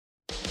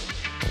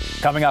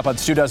Coming up on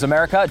Stu Does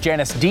America,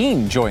 Janice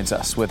Dean joins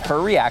us with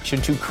her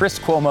reaction to Chris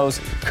Cuomo's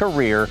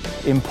career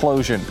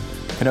implosion.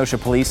 Kenosha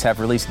police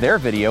have released their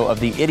video of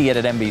the idiot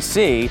at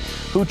NBC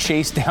who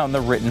chased down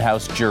the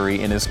Rittenhouse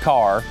jury in his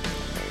car.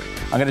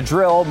 I'm going to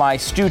drill my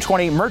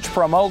Stu20 merch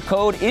promo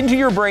code into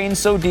your brain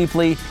so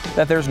deeply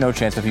that there's no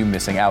chance of you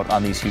missing out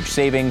on these huge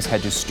savings.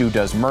 Head to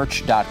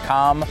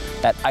StuDoesMerch.com.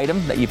 That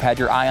item that you've had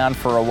your eye on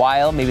for a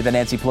while, maybe the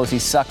Nancy Pelosi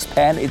sucks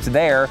pen, it's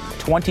there,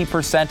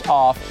 20%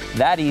 off.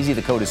 That easy.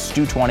 The code is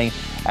Stu20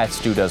 at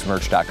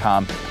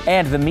StuDoesMerch.com.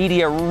 And the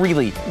media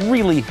really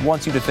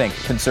wants you to think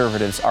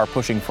conservatives are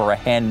pushing for a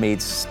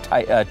Handmaid's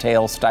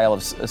Tale style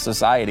of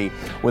society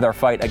with our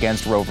fight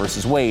against Roe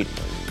versus Wade.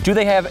 Do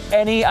they have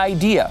any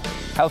idea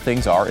how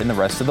things are in the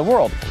rest of the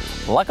world?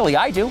 Luckily,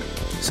 I do.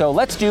 So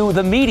let's do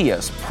the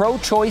media's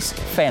pro-choice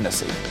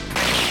fantasy.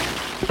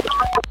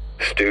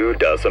 Stu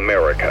Does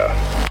America.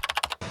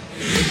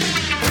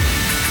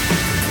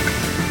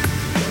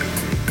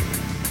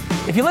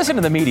 If you listen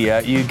to the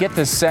media, you get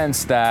the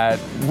sense that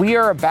we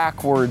are a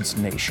backwards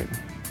nation,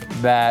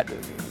 that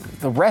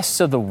the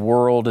rest of the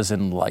world is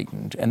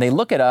enlightened. And they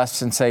look at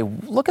us and say,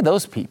 look at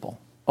those people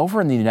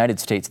over in the United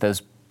States,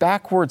 those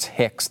backwards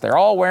hicks. They're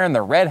all wearing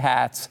their red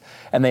hats,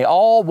 and they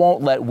all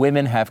won't let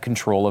women have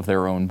control of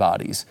their own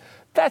bodies.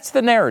 That's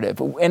the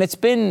narrative. And it's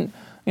been,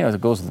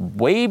 it goes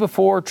way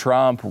before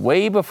Trump,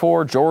 way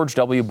before George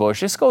W.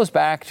 Bush. This goes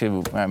back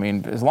to,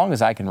 as long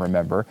as I can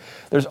remember.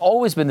 There's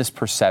always been this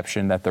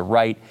perception that the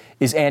right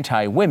is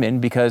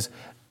anti-women because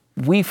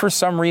we, for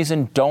some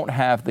reason, don't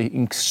have the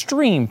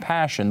extreme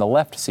passion the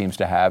left seems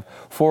to have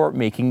for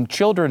making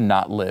children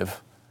not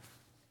live.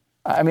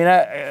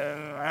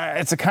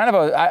 It's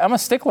I'm a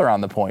stickler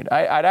on the point.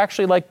 I'd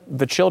actually like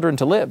the children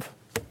to live.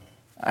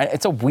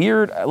 It's a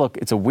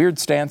weird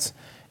stance.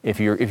 If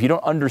you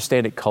don't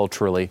understand it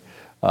culturally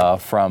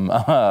from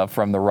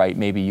the right,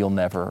 maybe you'll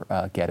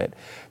never get it.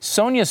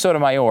 Sonia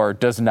Sotomayor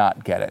does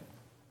not get it.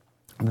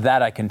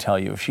 That I can tell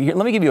you.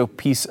 Let me give you a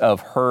piece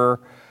of her.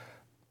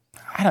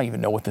 I don't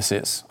even know what this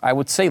is. I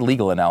would say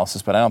legal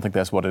analysis, but I don't think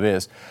that's what it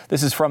is.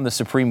 This is from the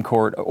Supreme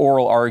Court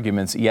oral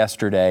arguments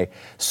yesterday.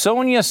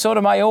 Sonia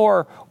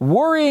Sotomayor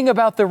worrying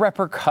about the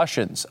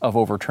repercussions of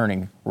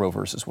overturning Roe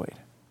versus Wade.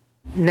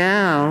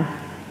 Now,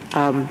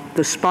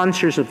 the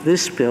sponsors of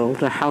this bill,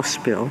 the House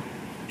bill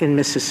in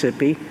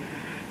Mississippi,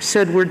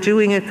 said we're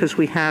doing it because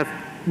we have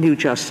new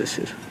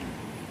justices.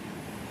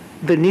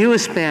 The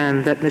newest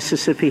ban that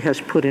Mississippi has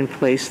put in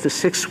place, the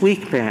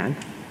 6-week ban,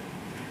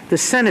 the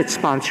Senate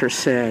sponsor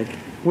said,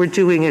 we're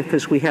doing it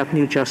because we have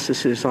new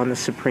justices on the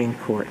Supreme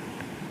Court.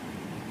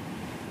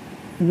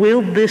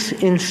 Will this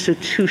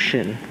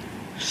institution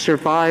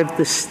survive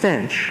the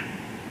stench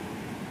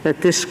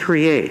that this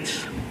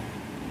creates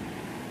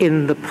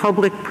in the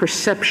public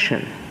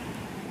perception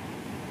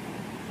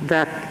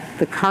that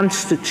the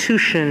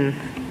Constitution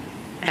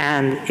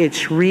and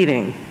its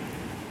reading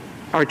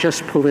are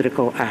just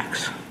political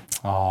acts?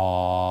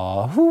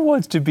 Aw, who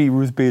wants to be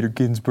Ruth Bader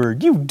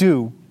Ginsburg? You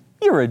do.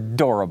 You're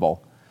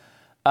adorable.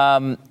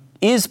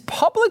 Is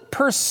public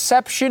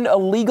perception a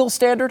legal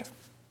standard?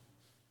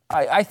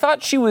 I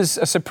thought she was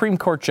a Supreme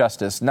Court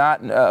justice, not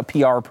a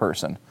PR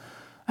person.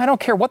 I don't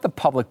care what the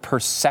public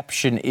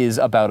perception is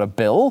about a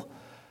bill.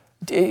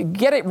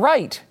 Get it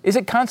right. Is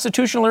it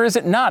constitutional or is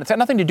it not? It's got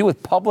nothing to do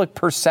with public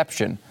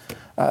perception.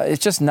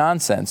 It's just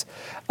nonsense.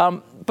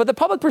 But the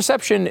public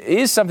perception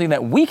is something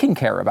that we can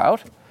care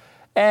about.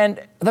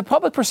 And the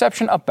public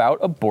perception about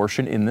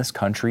abortion in this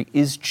country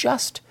is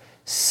just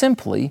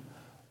simply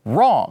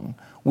wrong.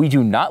 We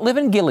do not live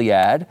in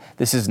Gilead.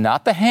 This is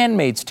not the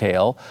Handmaid's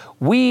Tale.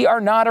 We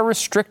are not a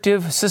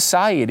restrictive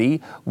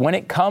society when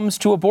it comes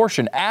to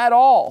abortion at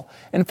all.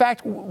 In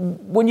fact,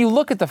 when you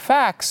look at the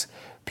facts,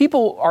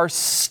 people are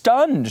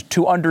stunned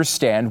to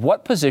understand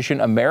what position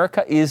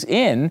America is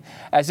in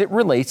as it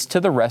relates to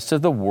the rest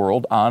of the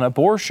world on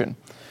abortion.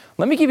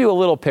 Let me give you a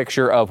little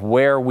picture of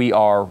where we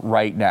are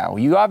right now.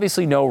 You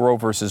obviously know Roe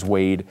versus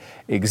Wade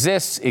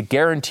exists. It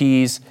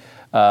guarantees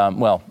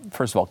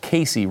first of all,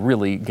 Casey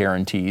really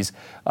guarantees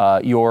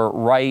your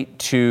right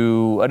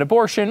to an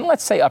abortion,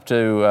 let's say up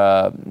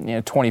to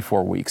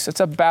 24 weeks. It's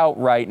about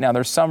right. Now,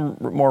 there's some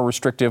more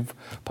restrictive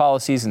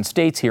policies in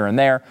states here and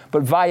there,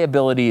 but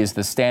viability is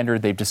the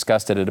standard. They've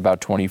discussed it at about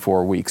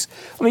 24 weeks.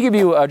 Let me give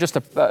you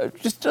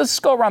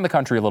just go around the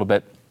country a little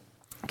bit.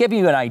 Give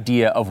you an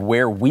idea of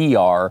where we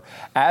are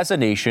as a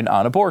nation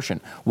on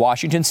abortion.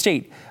 Washington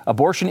State,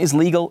 abortion is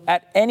legal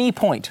at any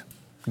point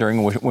during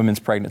a women's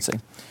pregnancy.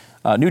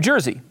 New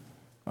Jersey,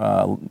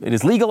 it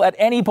is legal at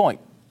any point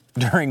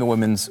during a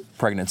woman's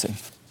pregnancy.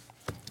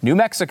 New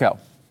Mexico,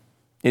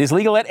 it is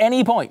legal at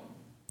any point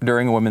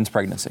during a woman's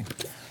pregnancy.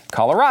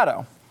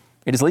 Colorado,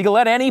 it is legal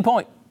at any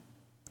point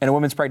in a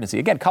woman's pregnancy.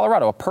 Again,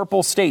 Colorado, a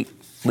purple state,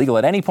 legal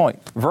at any point.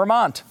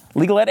 Vermont,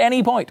 legal at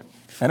any point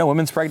in a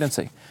woman's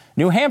pregnancy.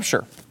 New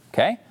Hampshire,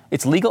 okay,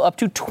 it's legal up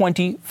to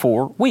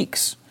 24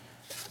 weeks.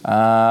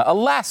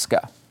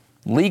 Alaska,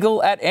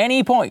 legal at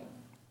any point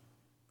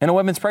in a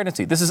women's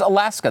pregnancy. This is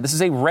Alaska. This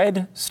is a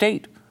red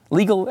state.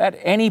 Legal at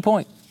any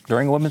point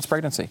during a woman's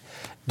pregnancy.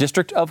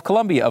 District of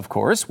Columbia, of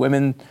course,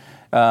 women,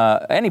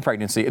 any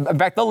pregnancy. In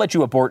fact, they'll let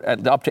you abort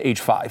up to age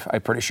 5,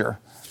 I'm pretty sure,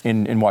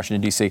 in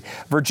Washington, D.C.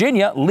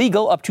 Virginia,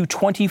 legal up to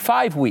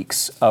 25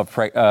 weeks of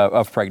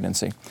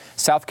pregnancy.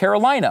 South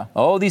Carolina,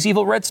 these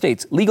evil red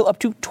states, legal up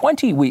to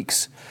 20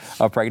 weeks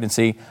of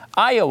pregnancy.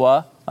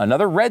 Iowa,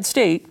 another red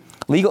state,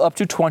 legal up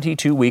to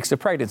 22 weeks of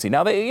pregnancy.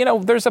 Now,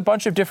 there's a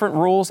bunch of different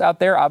rules out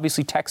there.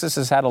 Obviously, Texas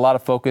has had a lot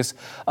of focus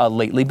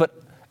lately, but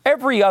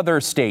every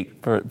other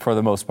state, for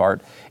the most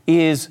part,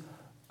 is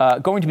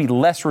going to be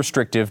less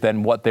restrictive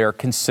than what they're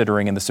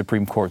considering in the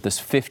Supreme Court,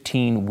 this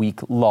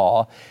 15-week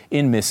law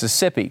in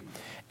Mississippi.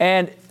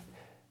 And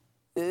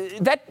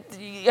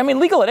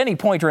legal at any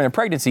point during a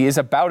pregnancy is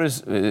about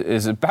as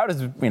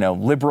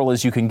liberal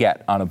as you can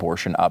get on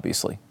abortion,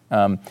 obviously.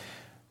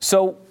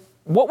 So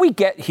what we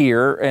get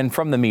here and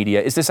from the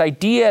media is this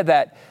idea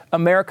that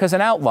America's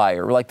an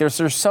outlier. Like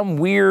there's some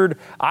weird,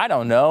 I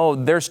don't know,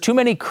 there's too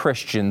many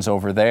Christians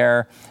over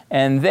there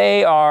and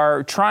they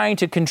are trying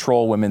to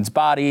control women's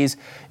bodies.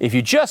 If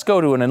you just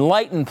go to an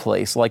enlightened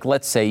place, like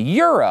let's say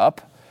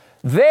Europe,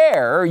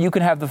 there you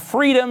can have the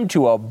freedom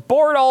to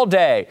abort all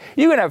day.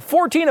 You can have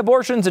 14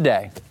 abortions a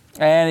day.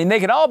 And they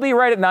can all be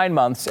right at 9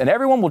 months, and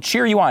everyone will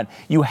cheer you on.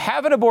 You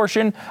have an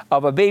abortion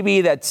of a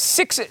baby that's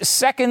 6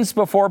 seconds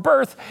before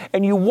birth,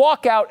 and you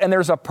walk out, and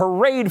there's a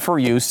parade for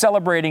you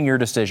celebrating your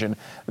decision.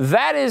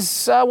 That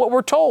is what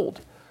we're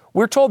told.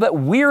 We're told that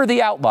we're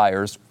the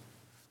outliers.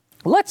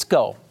 Let's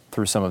go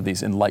through some of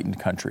these enlightened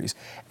countries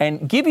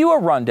and give you a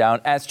rundown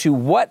as to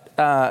what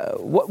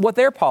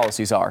their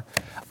policies are.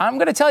 I'm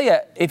going to tell you,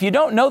 if you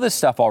don't know this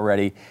stuff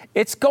already,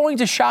 it's going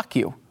to shock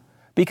you.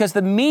 Because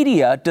the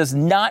media does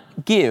not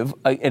give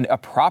a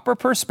proper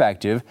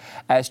perspective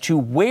as to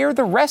where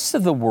the rest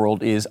of the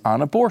world is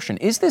on abortion.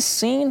 Is this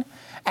seen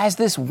as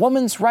this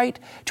woman's right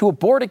to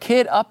abort a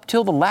kid up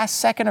till the last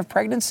second of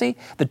pregnancy?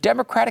 The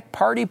Democratic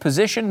Party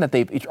position that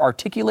they've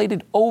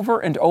articulated over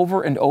and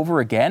over and over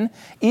again?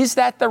 Is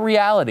that the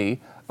reality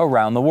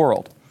around the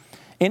world?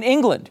 In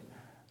England,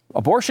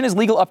 abortion is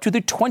legal up to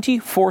the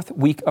 24th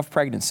week of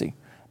pregnancy.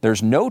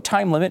 There's no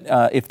time limit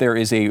if there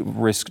is a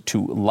risk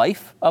to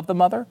life of the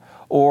mother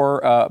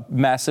or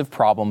massive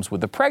problems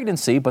with the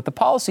pregnancy, but the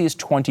policy is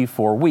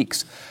 24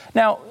 weeks.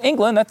 Now,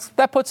 England,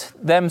 that puts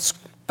them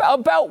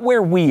about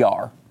where we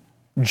are,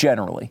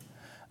 generally.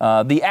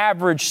 The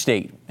average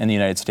state in the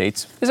United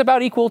States is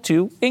about equal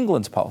to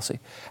England's policy.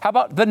 How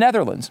about the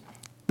Netherlands?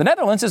 The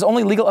Netherlands is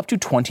only legal up to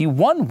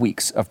 21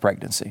 weeks of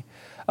pregnancy.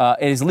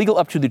 It is legal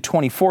up to the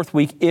 24th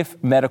week if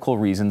medical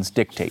reasons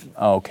dictate.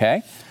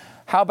 Okay.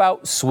 How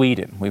about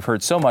Sweden? We've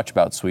heard so much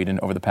about Sweden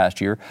over the past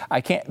year.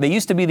 They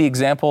used to be the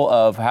example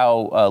of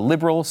how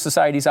liberal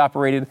societies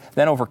operated.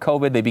 Then over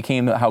COVID, they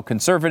became how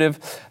conservative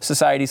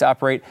societies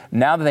operate.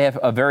 Now that they have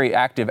a very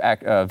active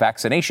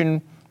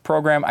vaccination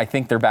program, I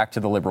think they're back to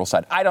the liberal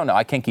side. I don't know.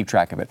 I can't keep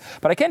track of it.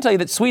 But I can tell you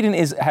that Sweden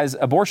has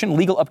abortion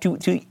legal up to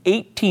the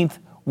 18th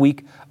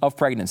week of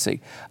pregnancy.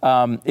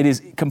 It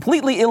is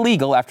completely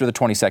illegal after the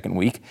 22nd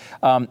week.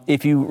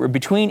 If you are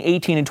between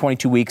 18 and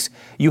 22 weeks,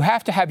 you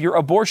have to have your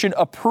abortion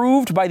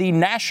approved by the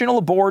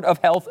National Board of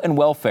Health and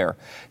Welfare.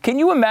 Can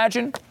you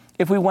imagine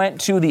if we went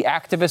to the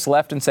activist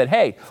left and said,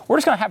 hey, we're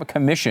just going to have a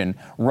commission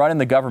run in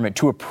the government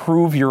to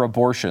approve your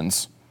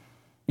abortions?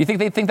 You think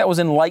they'd think that was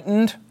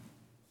enlightened?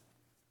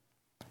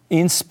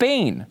 In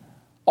Spain,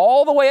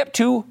 all the way up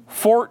to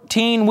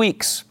 14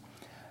 weeks,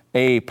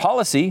 a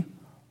policy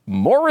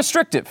more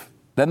restrictive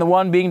than the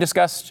one being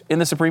discussed in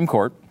the Supreme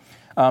Court.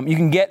 You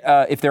can get,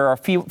 if there are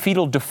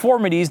fetal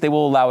deformities, they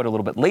will allow it a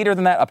little bit later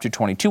than that, up to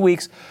 22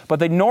 weeks. But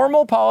the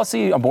normal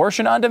policy,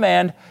 abortion on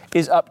demand,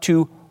 is up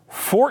to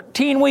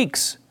 14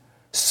 weeks.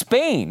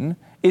 Spain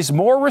is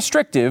more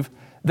restrictive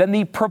than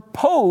the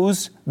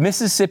proposed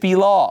Mississippi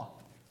law.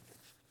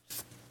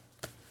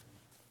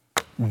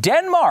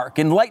 Denmark,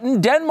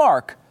 enlightened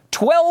Denmark,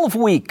 12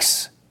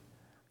 weeks.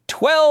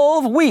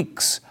 12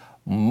 weeks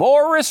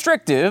more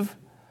restrictive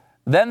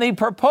than the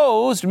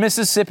proposed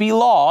Mississippi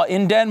law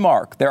in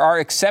Denmark. There are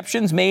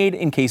exceptions made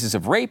in cases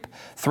of rape,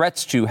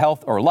 threats to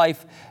health or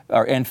life,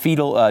 and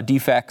fetal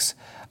defects,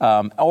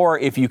 or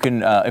if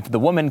the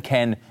woman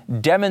can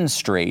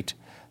demonstrate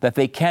that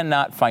they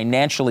cannot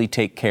financially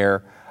take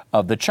care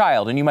of the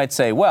child. And you might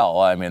say,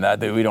 well, I mean,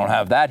 we don't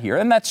have that here,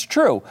 and that's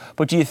true.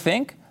 But do you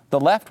think the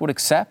left would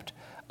accept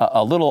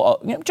a little?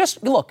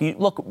 Just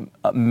look,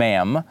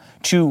 ma'am,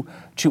 to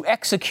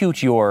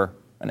execute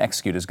and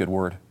execute is a good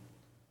word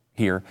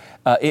here,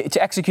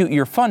 to execute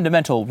your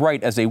fundamental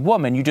right as a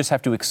woman, you just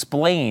have to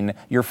explain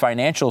your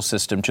financial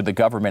system to the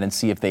government and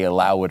see if they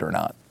allow it or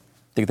not.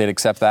 Think they'd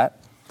accept that?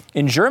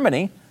 In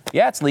Germany,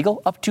 yeah, it's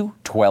legal up to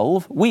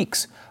 12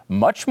 weeks.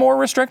 Much more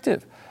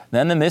restrictive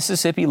than the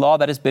Mississippi law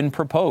that has been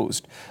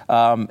proposed.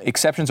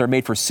 Exceptions are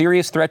made for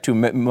serious threat to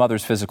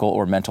mother's physical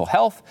or mental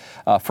health.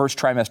 First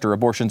trimester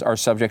abortions are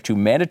subject to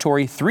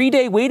mandatory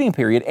 3-day waiting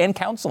period and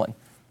counseling.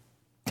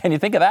 Can you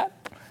think of that?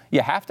 You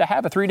have to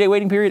have a 3-day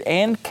waiting period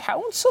and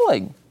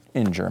counseling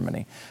in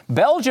Germany.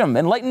 Belgium,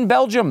 enlightened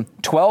Belgium,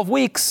 12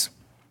 weeks.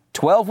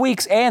 12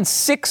 weeks and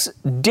 6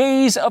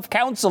 days of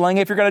counseling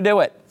if you're going to do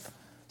it.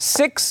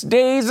 6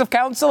 days of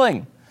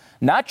counseling.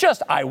 Not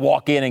just I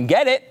walk in and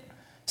get it.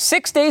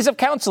 6 days of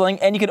counseling,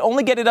 and you can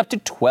only get it up to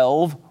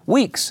 12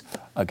 weeks.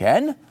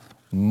 Again,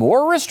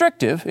 more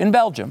restrictive in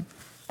Belgium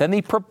than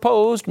the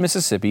proposed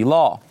Mississippi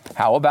law.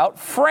 How about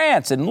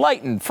France?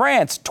 Enlightened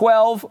France,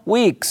 12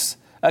 weeks.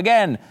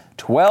 Again,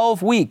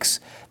 12 weeks.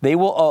 They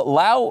will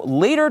allow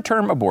later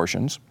term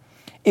abortions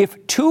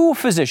if 2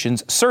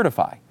 physicians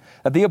certify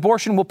that the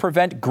abortion will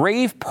prevent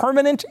grave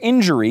permanent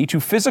injury to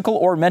physical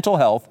or mental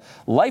health,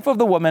 life of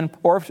the woman,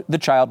 or if the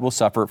child will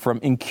suffer from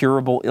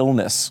incurable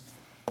illness.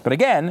 But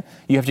again,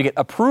 you have to get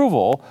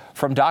approval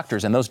from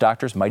doctors, and those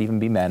doctors might even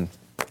be men.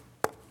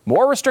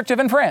 More restrictive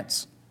in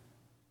France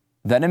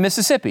than in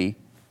Mississippi,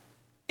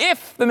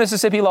 if the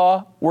Mississippi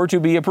law were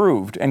to be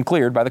approved and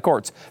cleared by the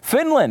courts.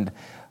 Finland,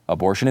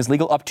 abortion is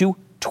legal up to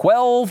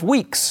 12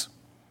 weeks.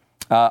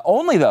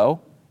 Only, though,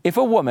 if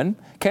a woman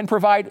can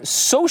provide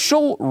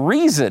social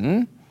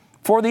reason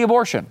for the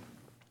abortion,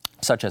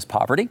 such as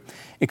poverty,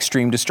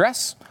 extreme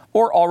distress,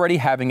 or already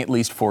having at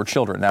least 4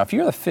 children. Now, if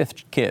you're the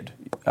 5th kid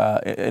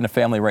in a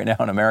family right now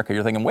in America,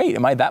 you're thinking, wait,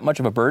 am I that much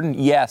of a burden?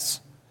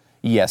 Yes.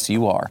 Yes,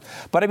 you are.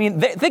 But I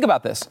mean, think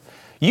about this.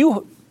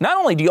 Not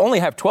only do you only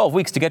have 12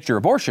 weeks to get your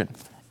abortion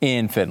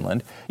in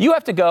Finland, you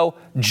have to go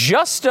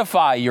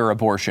justify your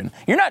abortion.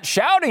 You're not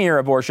shouting your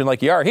abortion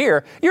like you are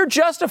here. You're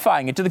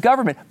justifying it to the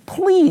government.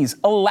 Please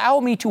allow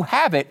me to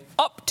have it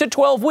up to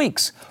 12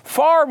 weeks.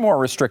 Far more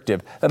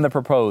restrictive than the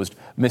proposed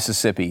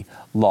Mississippi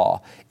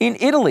law. In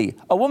Italy,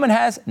 a woman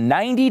has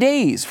 90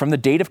 days from the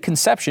date of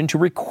conception to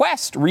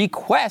request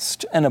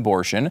an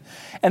abortion,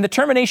 and the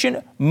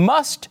termination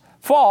must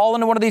fall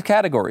into one of these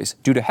categories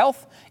due to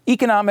health,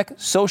 economic,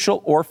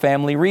 social, or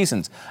family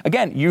reasons.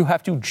 Again, you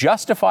have to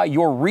justify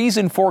your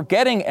reason for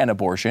getting an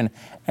abortion,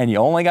 and you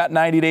only got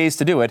 90 days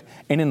to do it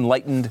in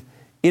enlightened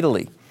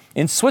Italy.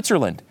 In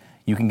Switzerland,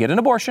 you can get an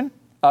abortion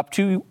up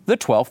to the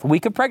 12th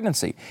week of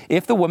pregnancy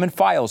if the woman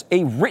files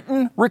a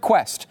written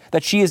request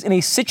that she is in a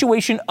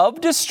situation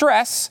of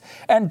distress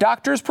and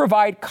doctors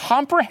provide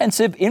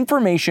comprehensive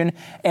information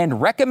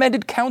and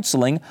recommended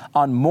counseling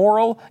on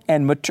moral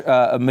and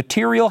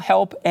material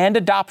help and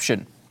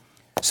adoption.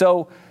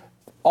 So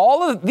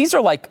all of these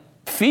are like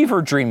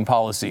fever dream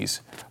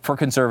policies for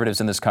conservatives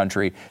in this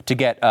country to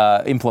get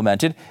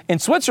implemented. In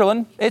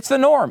Switzerland, it's the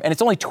norm, and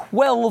it's only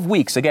 12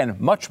 weeks. Again,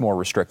 much more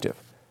restrictive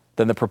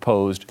than the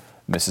proposed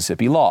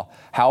Mississippi law.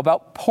 How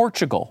about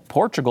Portugal?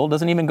 Portugal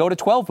doesn't even go to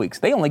 12 weeks.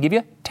 They only give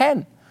you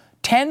 10.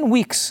 10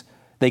 weeks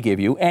they give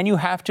you, and you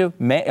have to, a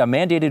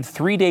mandated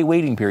 3-day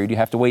waiting period you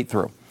have to wait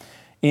through.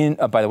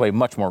 By the way,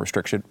 much more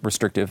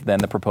restrictive than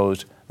the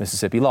proposed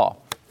Mississippi law.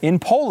 In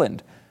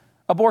Poland,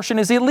 abortion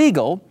is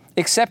illegal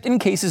except in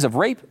cases of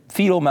rape,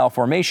 fetal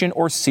malformation,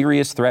 or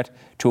serious threat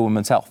to a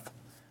woman's health.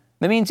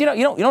 That means, you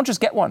don't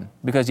just get one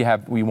because you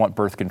want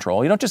birth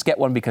control. You don't just get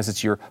one because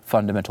it's your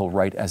fundamental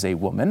right as a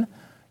woman.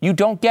 You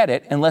don't get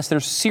it unless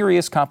there's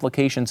serious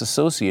complications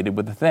associated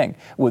with the thing,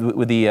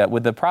 with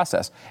the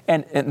process.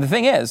 And the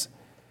thing is,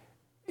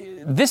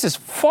 this is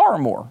far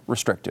more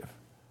restrictive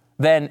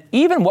than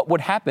even what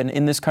would happen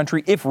in this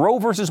country if Roe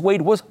versus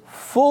Wade was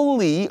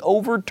fully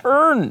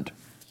overturned.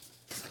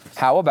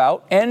 How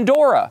about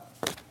Andorra?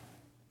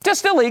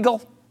 Just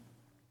illegal.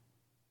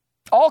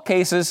 All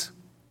cases.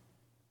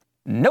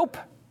 Nope.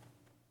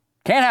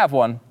 Can't have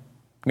one.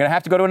 You're going to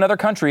have to go to another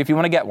country if you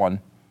want to get one.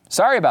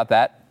 Sorry about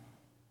that.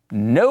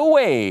 No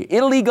way.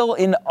 Illegal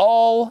in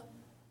all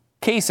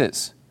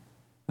cases.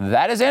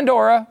 That is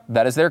Andorra.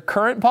 That is their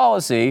current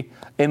policy.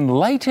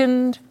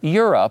 Enlightened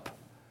Europe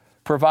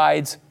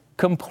provides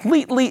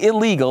completely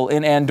illegal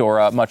in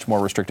Andorra, much more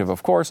restrictive,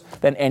 of course,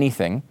 than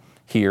anything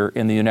here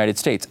in the United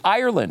States.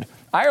 Ireland,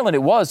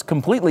 it was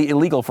completely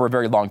illegal for a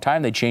very long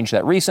time. They changed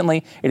that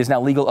recently. It is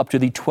now legal up to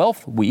the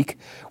 12th week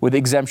with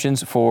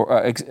exemptions for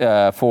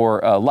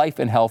life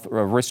and health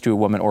risk to a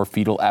woman or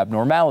fetal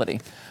abnormality.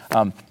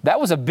 That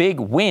was a big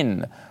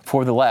win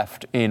for the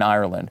left in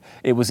Ireland.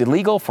 It was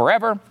illegal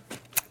forever,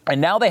 and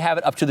now they have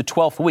it up to the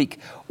 12th week,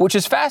 which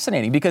is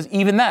fascinating because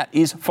even that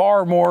is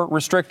far more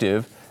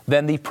restrictive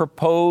than the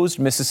proposed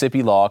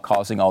Mississippi law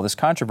causing all this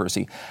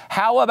controversy.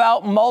 How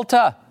about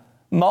Malta?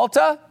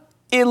 Malta,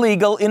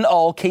 illegal in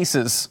all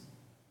cases.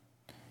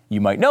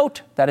 You might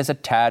note that is a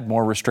tad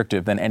more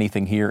restrictive than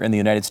anything here in the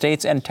United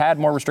States and tad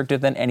more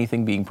restrictive than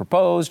anything being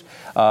proposed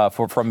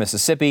from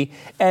Mississippi.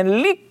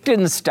 And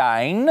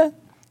Liechtenstein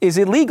is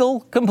illegal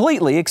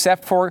completely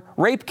except for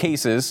rape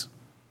cases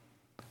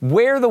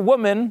where the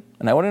woman,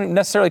 and I wouldn't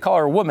necessarily call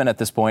her a woman at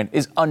this point,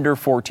 is under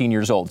 14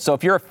 years old. So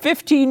if you're a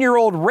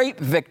 15-year-old rape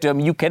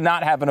victim, you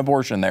cannot have an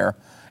abortion there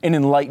in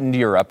enlightened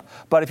Europe.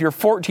 But if you're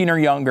 14 or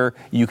younger,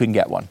 you can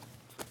get one.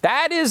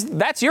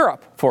 That's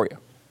Europe for you.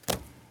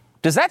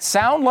 Does that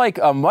sound like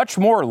a much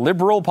more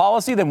liberal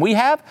policy than we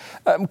have?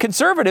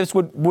 Conservatives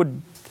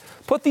would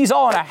put these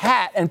all in a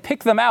hat and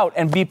pick them out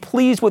and be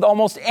pleased with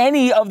almost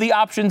any of the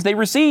options they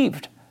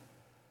received.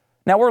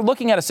 Now, we're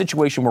looking at a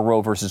situation where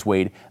Roe versus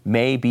Wade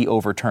may be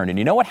overturned. And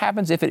you know what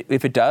happens if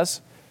it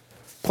does?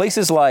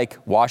 Places like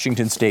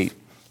Washington State,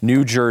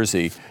 New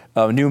Jersey,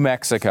 New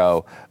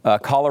Mexico,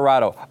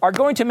 Colorado are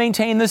going to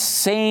maintain the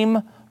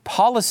same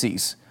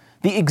policies.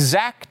 The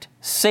exact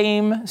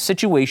same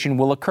situation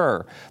will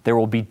occur. There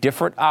will be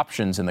different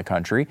options in the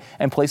country,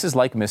 and places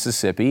like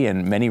Mississippi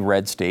and many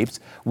red states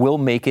will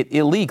make it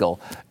illegal,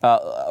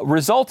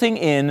 resulting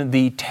in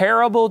the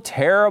terrible,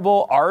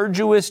 terrible,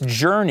 arduous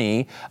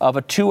journey of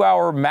a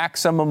 2-hour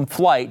maximum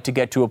flight to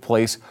get to a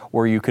place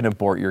where you can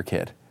abort your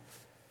kid.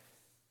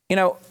 You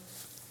know,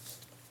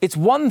 it's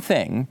one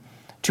thing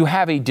to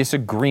have a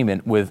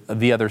disagreement with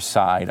the other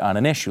side on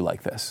an issue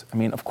like this. I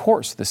mean, of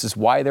course, this is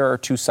why there are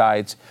two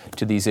sides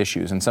to these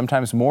issues, and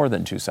sometimes more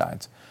than two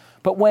sides.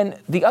 But when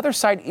the other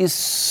side is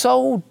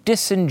so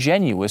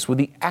disingenuous with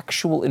the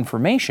actual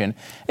information,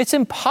 it's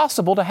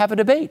impossible to have a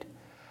debate.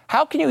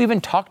 How can you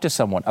even talk to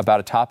someone about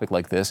a topic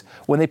like this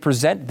when they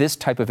present this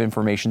type of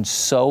information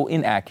so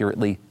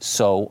inaccurately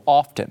so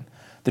often?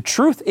 The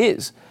truth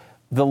is,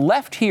 the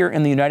left here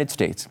in the United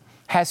States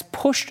has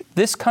pushed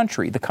this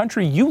country, the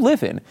country you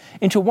live in,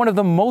 into one of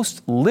the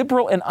most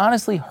liberal and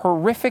honestly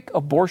horrific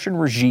abortion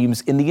regimes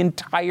in the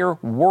entire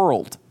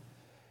world.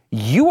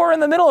 You are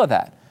in the middle of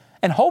that.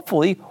 And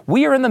hopefully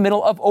we are in the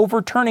middle of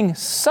overturning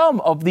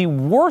some of the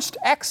worst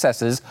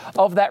excesses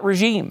of that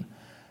regime.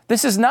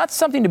 This is not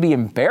something to be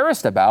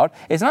embarrassed about.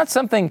 It's not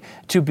something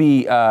to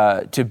be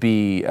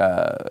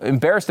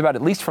embarrassed about,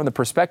 at least from the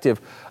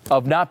perspective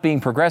of not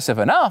being progressive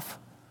enough.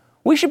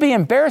 We should be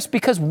embarrassed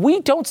because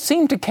we don't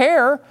seem to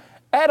care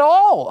at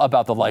all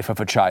about the life of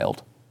a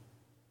child.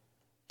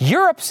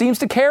 Europe seems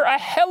to care a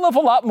hell of a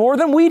lot more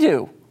than we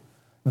do.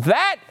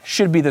 That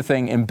should be the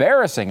thing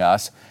embarrassing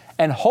us,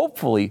 and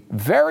hopefully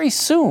very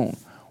soon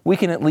we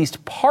can at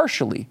least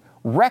partially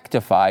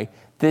rectify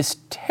this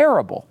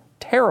terrible,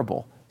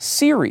 terrible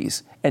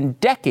series and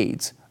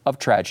decades of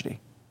tragedy.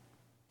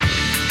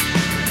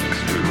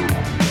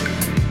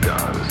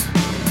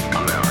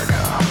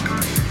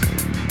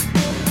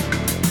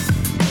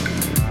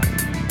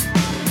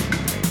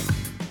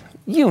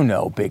 You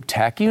know big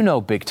tech. You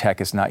know big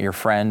tech is not your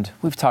friend.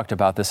 We've talked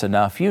about this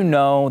enough. You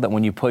know that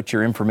when you put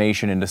your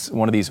information into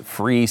one of these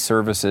free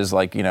services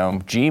like,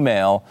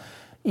 Gmail,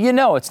 you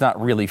know it's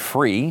not really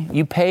free.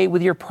 You pay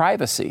with your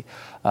privacy.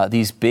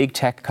 These big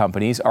tech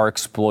companies are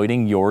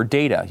exploiting your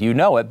data. You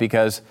know it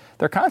because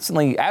they're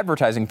constantly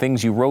advertising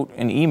things you wrote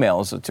in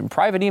emails,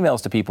 private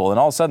emails to people, and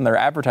all of a sudden they're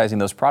advertising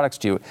those products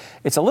to you.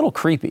 It's a little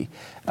creepy.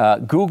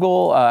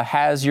 Google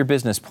has your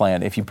business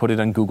plan if you put it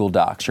on Google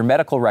Docs. Your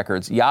medical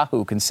records,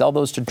 Yahoo can sell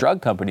those to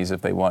drug companies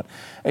if they want.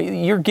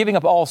 You're giving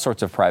up all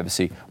sorts of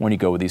privacy when you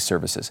go with these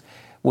services.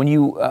 When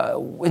you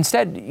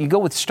instead you go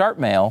with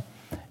StartMail,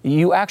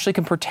 you actually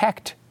can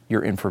protect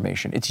your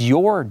information. It's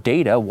your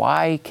data.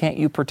 Why can't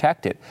you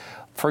protect it?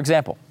 For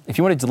example, if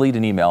you want to delete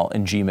an email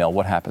in Gmail,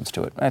 what happens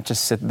to it? It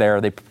just sit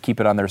there. They keep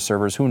it on their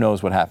servers. Who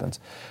knows what happens?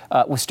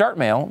 With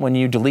StartMail, when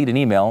you delete an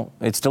email,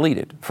 it's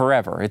deleted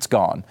forever. It's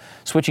gone.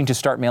 Switching to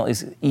StartMail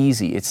is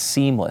easy. It's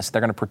seamless. They're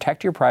going to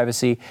protect your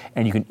privacy,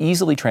 and you can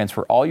easily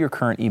transfer all your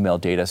current email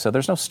data, so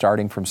there's no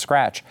starting from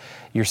scratch.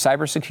 Your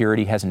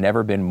cybersecurity has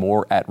never been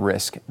more at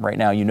risk. Right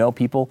now,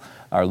 people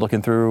are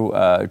looking through,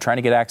 trying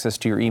to get access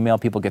to your email.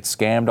 People get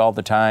scammed all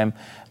the time.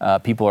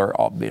 People are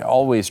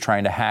always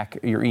trying to hack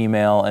your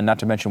email, and not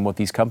to mention what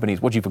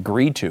you've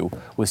agreed to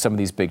with some of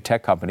these big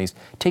tech companies.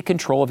 Take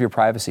control of your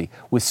privacy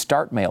with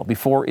StartMail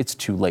before it's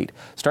too late.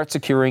 Start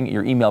securing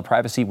your email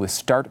privacy with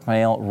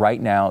StartMail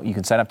right now. You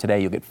can sign up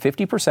today. You'll get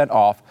 50%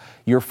 off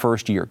your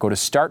first year. Go to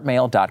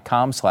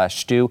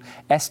startmail.com/Stu,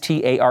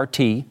 START,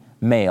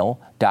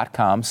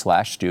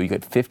 mail.com/Stu. You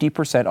get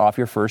 50% off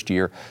your first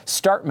year.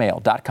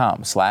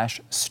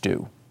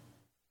 Startmail.com/Stu.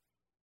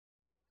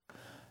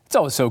 It's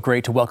always so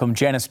great to welcome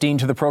Janice Dean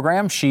to the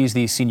program. She's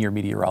the senior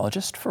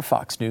meteorologist for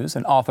Fox News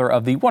and author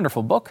of the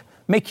wonderful book,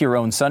 Make Your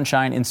Own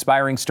Sunshine,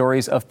 Inspiring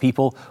Stories of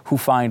People Who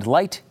Find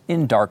Light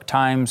in Dark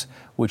Times,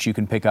 which you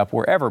can pick up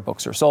wherever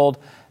books are sold.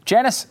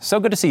 Janice, so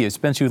good to see you. It's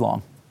been too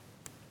long.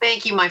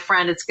 Thank you, my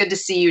friend. It's good to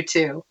see you,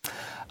 too.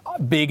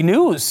 Big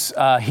news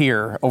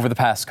here over the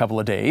past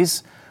couple of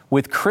days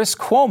with Chris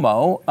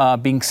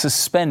Cuomo being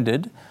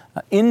suspended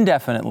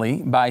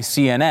indefinitely by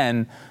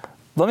CNN.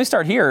 Let me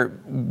start here.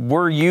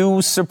 Were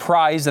you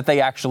surprised that they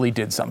actually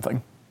did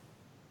something?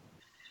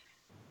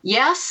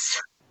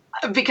 Yes,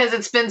 because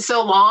it's been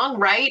so long,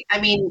 right? I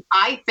mean,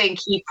 I think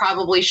he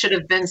probably should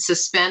have been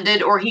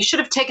suspended, or he should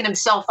have taken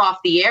himself off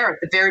the air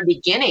at the very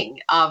beginning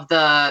of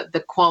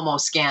the Cuomo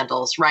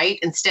scandals, right?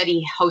 Instead,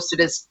 he hosted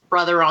his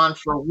brother on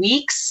for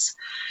weeks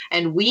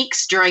and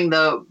weeks during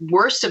the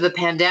worst of the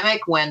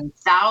pandemic when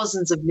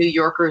thousands of New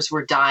Yorkers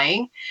were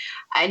dying.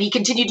 And he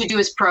continued to do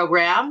his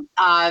program.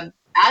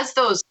 As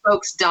those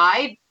folks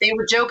died, they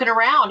were joking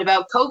around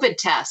about COVID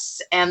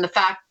tests. And the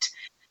fact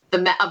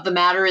of the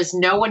matter is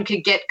no one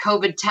could get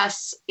COVID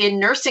tests in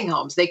nursing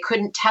homes. They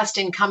couldn't test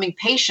incoming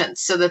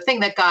patients. So the thing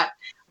that got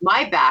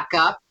my back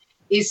up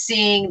is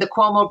seeing the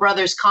Cuomo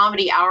Brothers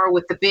Comedy Hour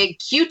with the big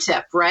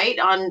Q-tip, right,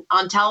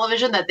 on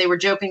television, that they were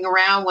joking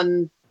around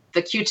when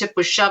the Q-tip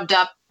was shoved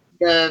up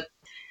the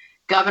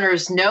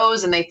governor's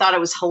nose and they thought it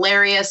was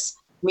hilarious.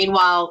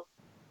 Meanwhile,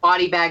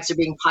 body bags are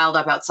being piled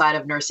up outside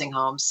of nursing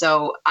homes.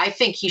 So I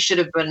think he should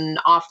have been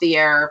off the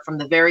air from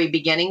the very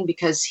beginning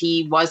because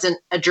he wasn't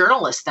a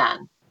journalist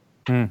then.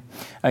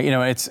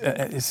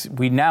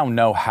 We now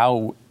know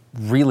how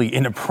really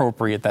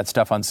inappropriate that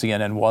stuff on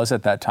CNN was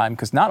at that time,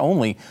 because not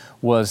only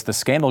was the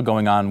scandal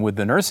going on with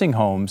the nursing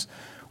homes,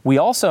 we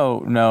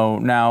also know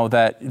now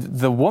that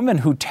the woman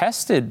who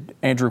tested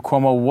Andrew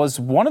Cuomo was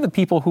one of the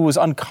people who was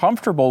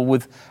uncomfortable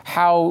with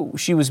how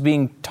she was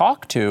being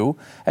talked to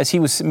as he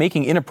was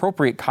making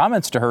inappropriate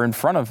comments to her in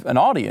front of an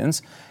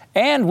audience.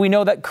 And we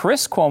know that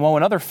Chris Cuomo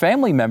and other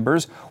family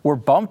members were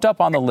bumped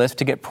up on the list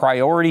to get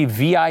priority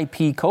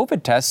VIP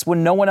COVID tests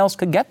when no one else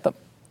could get them.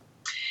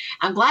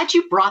 I'm glad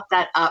you brought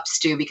that up,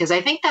 Stu, because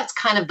I think that's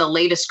kind of the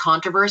latest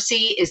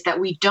controversy, is that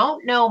we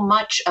don't know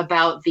much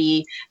about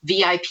the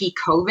VIP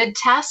COVID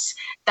tests.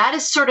 That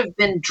has sort of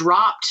been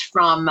dropped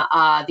from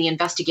the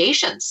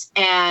investigations.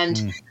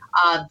 And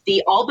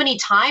the Albany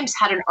Times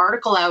had an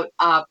article out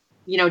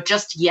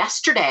just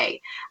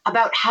yesterday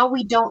about how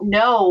we don't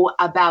know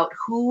about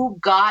who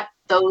got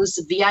those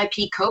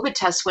VIP COVID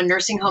tests when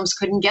nursing homes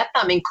couldn't get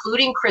them,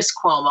 including Chris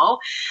Cuomo.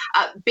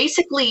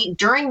 Basically,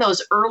 during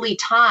those early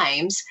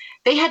times,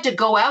 they had to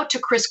go out to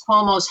Chris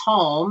Cuomo's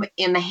home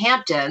in the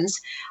Hamptons,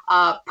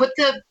 put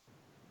the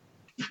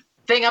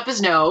thing up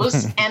his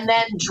nose, and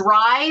then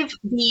drive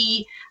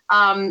the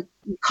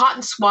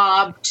cotton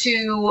swab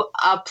to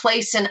a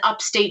place in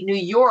upstate New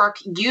York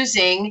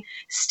using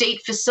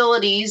state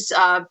facilities,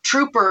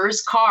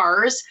 troopers,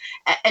 cars,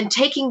 and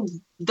taking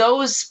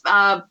those,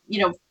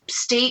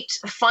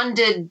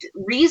 state-funded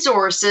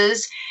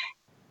resources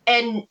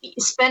and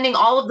spending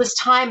all of this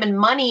time and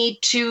money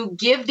to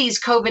give these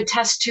COVID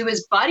tests to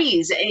his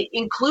buddies,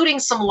 including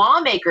some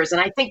lawmakers. And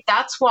I think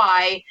that's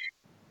why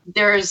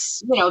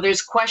there's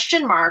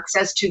question marks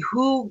as to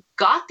who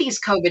got these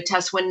COVID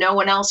tests when no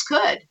one else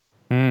could.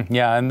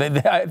 Yeah, and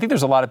I think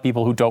there's a lot of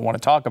people who don't want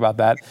to talk about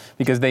that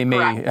because they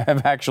may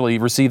have actually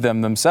received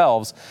them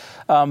themselves.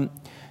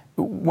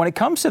 When it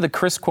comes to the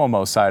Chris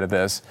Cuomo side of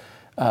this,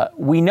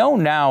 we know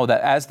now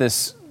that as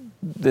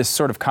this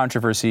sort of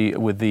controversy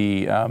with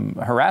the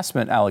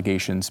harassment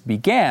allegations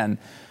began,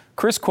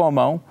 Chris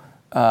Cuomo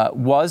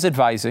was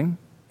advising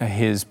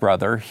his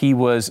brother. He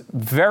was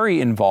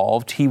very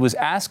involved. He was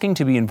asking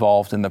to be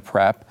involved in the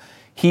prep.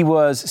 He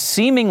was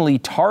seemingly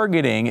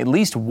targeting at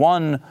least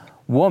one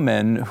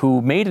woman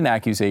who made an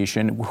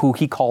accusation, who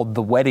he called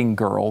the wedding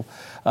girl,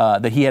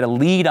 that he had a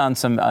lead on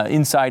some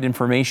inside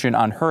information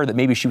on her, that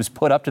maybe she was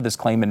put up to this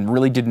claim and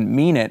really didn't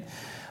mean it.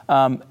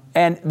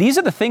 And these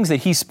are the things that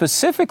he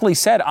specifically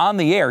said on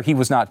the air he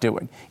was not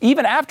doing,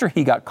 even after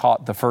he got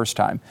caught the first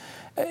time.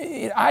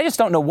 I just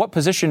don't know what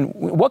could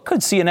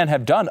CNN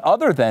have done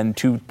other than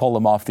to pull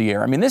him off the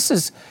air. I mean,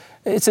 it's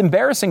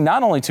embarrassing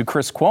not only to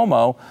Chris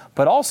Cuomo,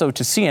 but also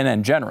to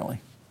CNN generally.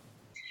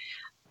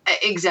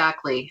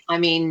 Exactly. I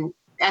mean,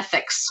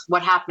 ethics,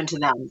 what happened to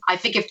them? I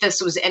think if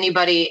this was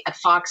anybody at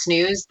Fox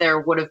News, there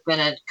would have been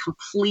a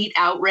complete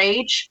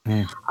outrage.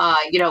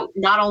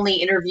 Not only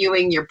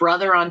interviewing your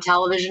brother on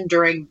television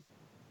during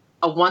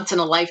a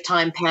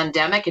once-in-a-lifetime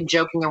pandemic and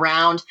joking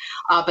around,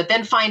 but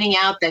then finding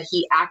out that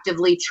he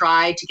actively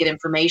tried to get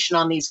information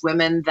on these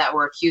women that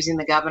were accusing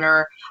the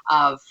governor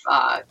of,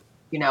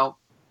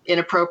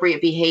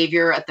 inappropriate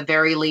behavior at the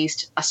very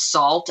least,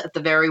 assault at the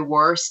very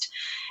worst.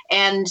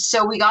 And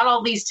so we got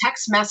all these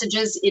text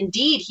messages.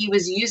 Indeed, he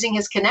was using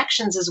his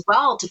connections as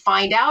well to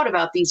find out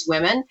about these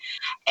women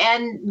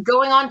and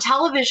going on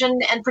television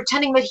and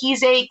pretending that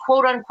he's a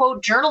quote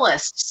unquote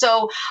journalist.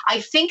 So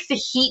I think the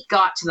heat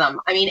got to them.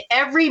 I mean,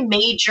 every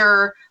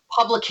major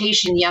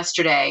publication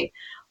yesterday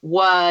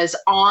was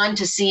on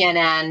to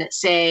CNN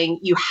saying,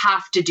 you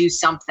have to do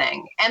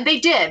something. And they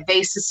did.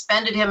 They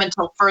suspended him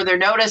until further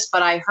notice.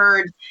 But I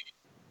heard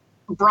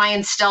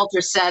Brian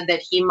Stelter said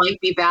that he might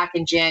be back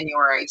in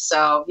January.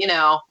 So,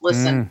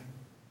 listen,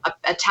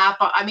 a tap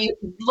on. I mean,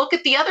 look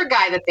at the other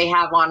guy that they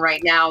have on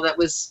right now that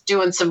was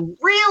doing some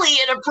really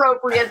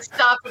inappropriate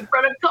stuff in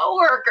front of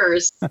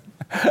coworkers.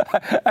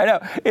 I know.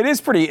 It is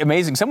pretty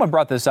amazing. Someone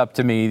brought this up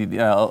to me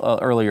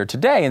earlier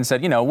today and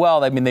said,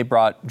 they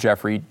brought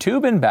Jeffrey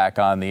Toobin back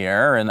on the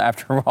air, and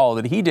after all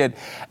that he did,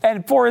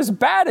 and for as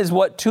bad as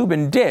what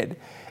Toobin did,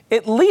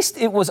 at least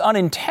it was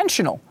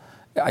unintentional,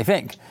 I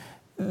think.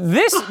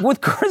 This,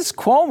 what Chris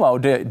Cuomo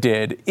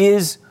did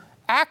is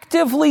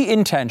actively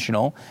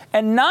intentional,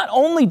 and not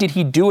only did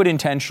he do it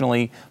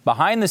intentionally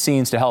behind the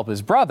scenes to help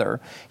his brother,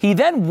 he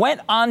then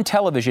went on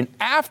television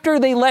after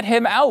they let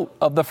him out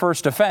of the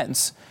first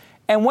offense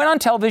and went on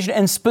television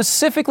and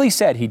specifically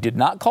said he did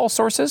not call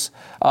sources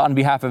on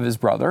behalf of his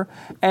brother,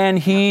 and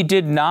he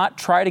did not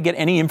try to get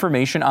any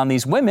information on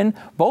these women,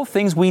 both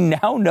things we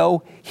now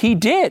know he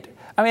did.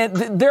 I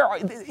mean,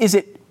 is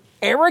it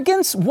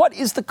arrogance? What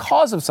is the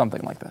cause of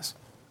something like this?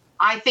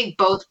 I think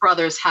both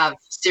brothers have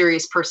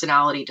serious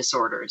personality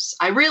disorders.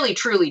 I really,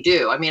 truly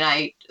do. I mean,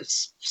 I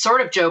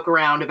sort of joke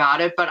around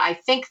about it, but I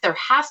think there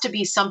has to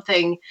be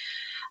something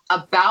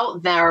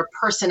about their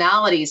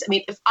personalities. I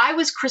mean, if I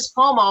was Chris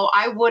Cuomo,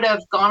 I would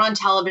have gone on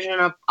television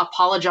and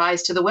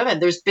apologized to the women.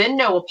 There's been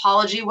no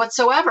apology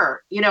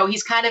whatsoever.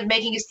 He's kind of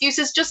making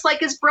excuses just like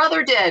his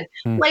brother did,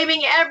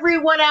 blaming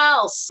everyone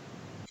else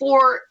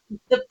for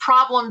the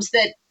problems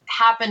that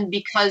happened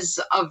because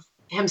of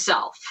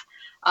himself.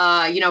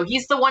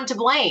 He's the one to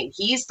blame.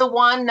 He's the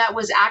one that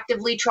was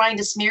actively trying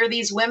to smear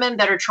these women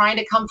that are trying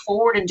to come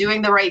forward and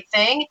doing the right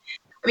thing.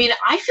 I mean,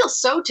 I feel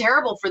so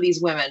terrible for these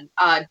women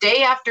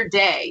day after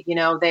day.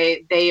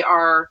 They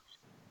are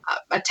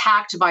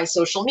attacked by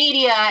social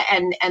media,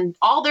 and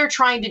all they're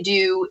trying to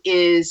do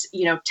is,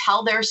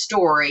 tell their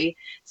story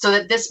so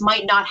that this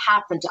might not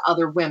happen to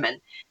other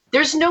women.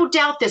 There's no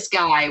doubt this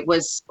guy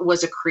was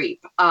a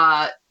creep.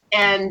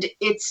 And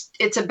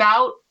it's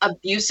about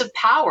abuse of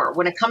power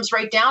when it comes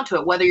right down to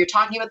it, whether you're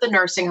talking about the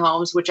nursing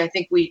homes, which I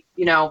think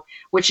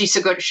which he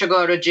should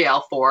go to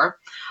jail for,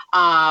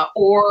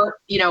 or,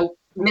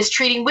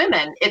 mistreating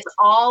women. It's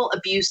all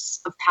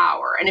abuse of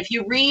power. And if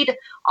you read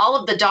all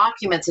of the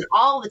documents and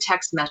all the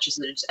text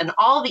messages and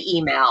all the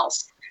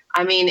emails,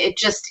 I mean,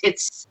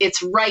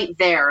 it's right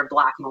there in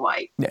black and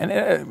white. And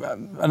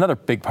another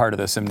big part of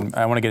this, and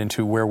I want to get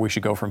into where we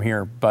should go from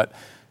here, but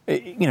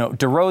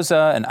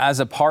DeRosa and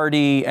as a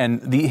party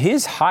and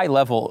his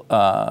high-level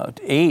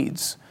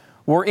aides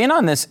were in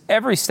on this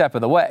every step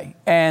of the way.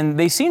 And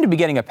they seem to be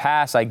getting a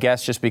pass, I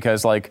guess, just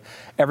because,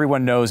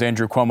 everyone knows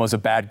Andrew Cuomo's a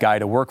bad guy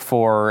to work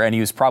for, and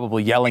he was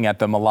probably yelling at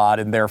them a lot,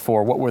 and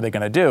therefore, what were they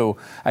going to do,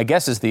 I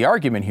guess, is the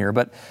argument here.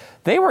 But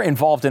they were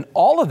involved in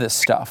all of this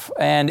stuff.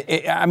 And,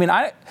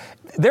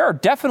 there are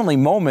definitely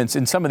moments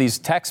in some of these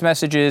text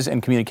messages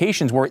and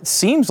communications where it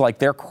seems like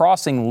they're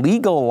crossing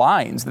legal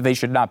lines that they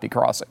should not be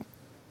crossing.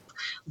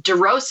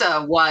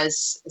 DeRosa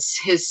was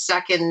his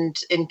second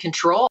in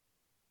control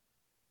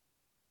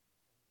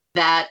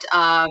that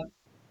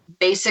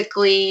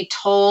basically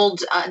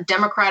told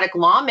Democratic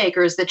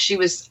lawmakers that she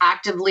was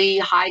actively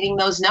hiding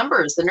those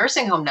numbers, the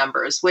nursing home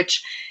numbers,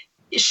 which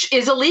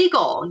is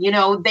illegal.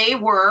 They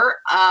were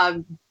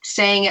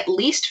saying at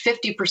least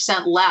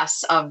 50%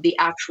 less of the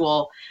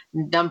actual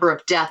number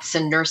of deaths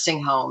in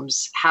nursing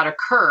homes had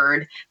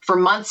occurred for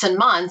months and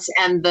months.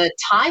 And the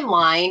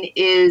timeline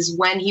is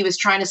when he was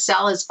trying to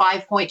sell his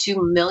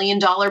 $5.2 million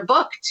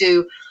book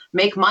to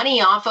make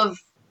money off of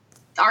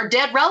our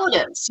dead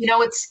relatives.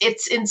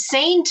 It's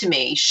insane to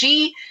me.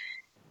 She's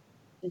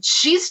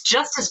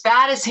just as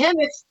bad as him,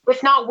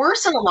 if not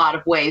worse in a lot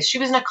of ways. She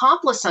was an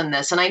accomplice in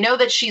this. And I know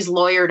that she's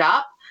lawyered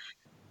up.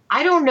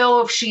 I don't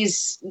know if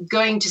she's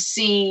going to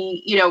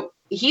see,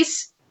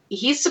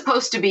 he's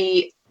supposed to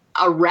be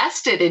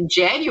arrested in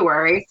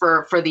January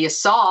for the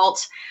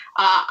assault.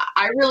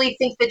 I really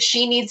think that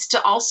she needs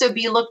to also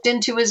be looked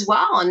into as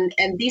well.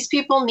 And these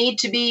people need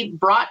to be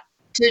brought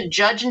to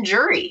judge and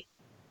jury.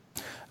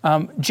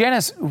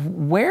 Janice,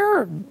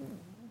 where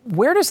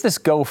does this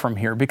go from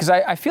here? Because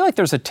I feel like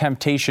there's a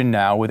temptation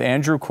now with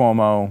Andrew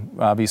Cuomo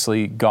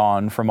obviously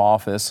gone from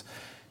office,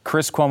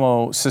 Chris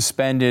Cuomo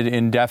suspended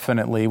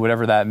indefinitely,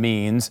 whatever that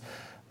means.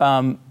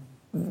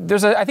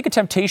 There's, I think, a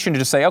temptation to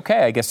just say,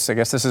 okay, I guess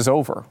this is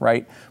over,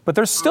 right? But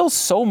there's still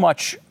so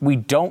much we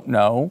don't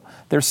know.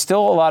 There's still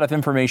a lot of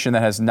information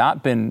that has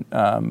not been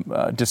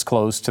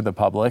disclosed to the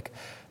public.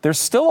 There's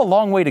still a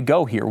long way to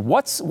go here.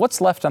 What's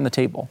left on the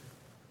table?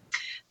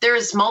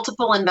 There's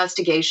multiple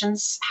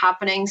investigations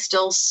happening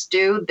still,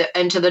 Stu,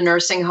 into the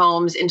nursing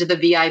homes, into the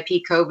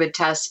VIP COVID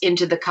tests,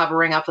 into the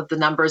covering up of the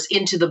numbers,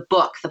 into the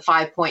book, the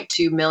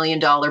 $5.2 million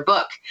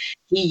book.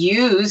 He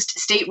used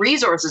state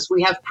resources.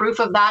 We have proof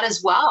of that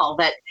as well,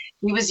 that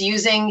he was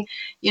using,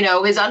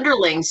 his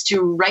underlings to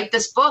write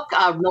this book.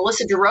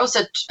 Melissa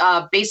DeRosa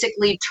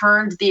basically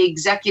turned the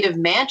executive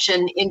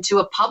mansion into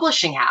a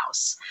publishing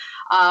house.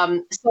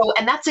 And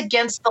that's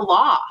against the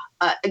law.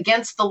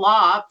 Against the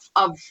law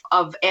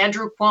of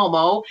Andrew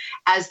Cuomo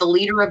as the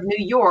leader of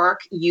New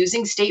York,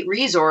 using state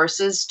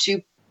resources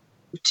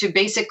to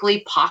basically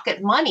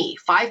pocket money,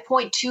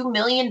 $5.2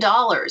 million.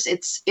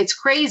 It's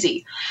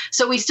crazy.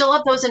 So we still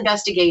have those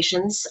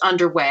investigations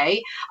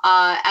underway.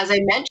 As I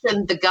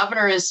mentioned, the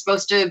governor is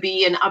supposed to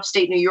be in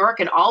upstate New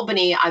York in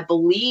Albany, I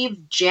believe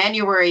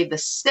January the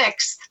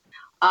 6th.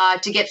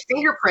 To get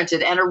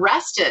fingerprinted and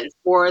arrested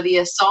for the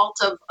assault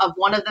of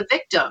one of the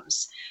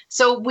victims.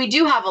 So we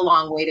do have a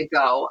long way to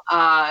go.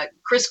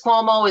 Chris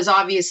Cuomo is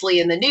obviously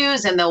in the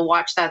news, and they'll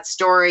watch that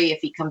story if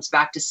he comes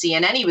back to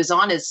CNN. He was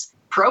on his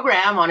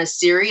program, on his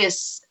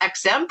Sirius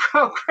XM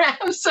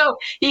program, so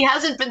he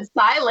hasn't been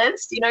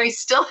silenced. He's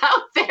still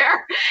out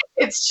there.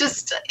 It's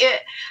just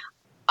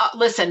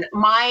listen,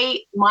 my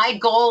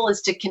goal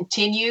is to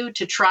continue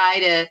to try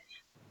to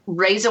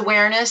raise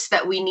awareness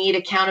that we need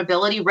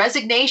accountability.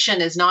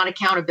 Resignation is not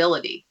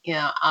accountability.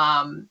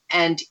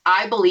 And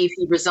I believe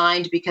he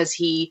resigned because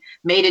he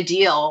made a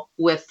deal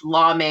with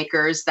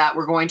lawmakers that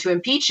were going to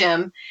impeach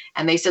him.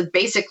 And they said,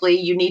 basically,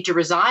 you need to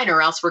resign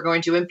or else we're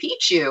going to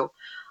impeach you.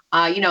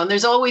 And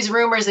there's always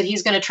rumors that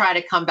he's going to try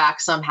to come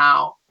back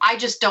somehow. I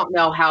just don't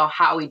know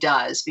how he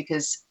does,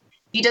 because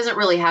he doesn't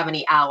really have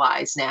any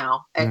allies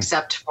now,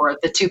 except for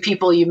the two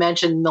people you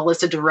mentioned,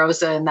 Melissa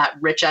DeRosa and that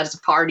rich as a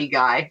party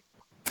guy.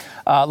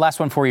 Last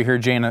one for you here,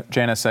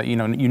 Janice. You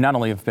not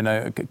only have been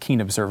a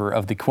keen observer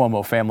of the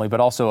Cuomo family, but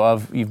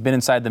also you've been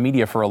inside the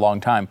media for a long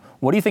time.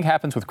 What do you think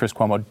happens with Chris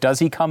Cuomo? Does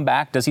he come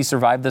back? Does he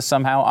survive this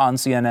somehow on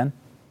CNN?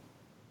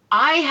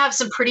 I have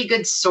some pretty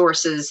good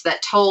sources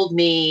that told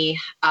me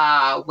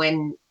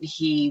when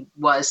he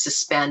was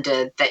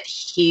suspended that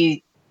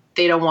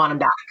they don't want him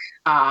back.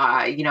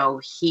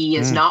 He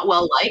is not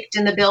well liked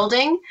in the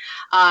building.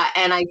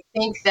 And I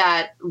think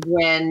that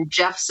when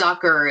Jeff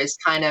Zucker is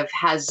kind of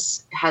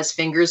has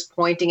fingers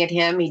pointing at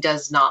him, he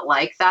does not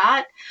like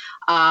that.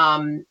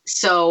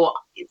 So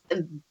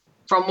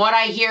from what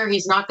I hear,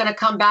 he's not going to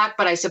come back,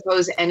 but I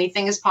suppose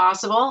anything is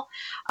possible.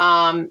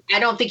 I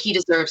don't think he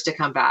deserves to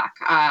come back.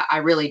 I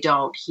really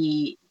don't.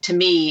 He, to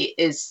me,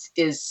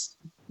 is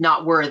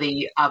not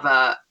worthy of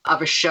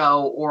a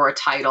show or a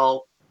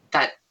title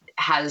that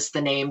has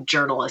the name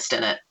journalist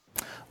in it.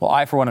 Well,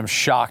 I, for one, am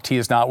shocked he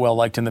is not well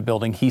liked in the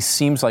building. He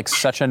seems like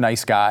such a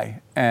nice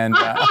guy, and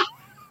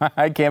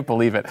I can't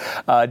believe it.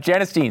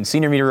 Janice Dean,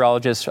 senior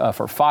meteorologist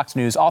for Fox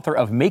News, author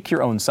of Make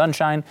Your Own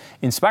Sunshine,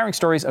 inspiring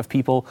stories of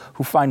people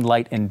who find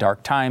light in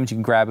dark times. You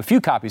can grab a few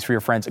copies for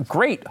your friends. A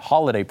great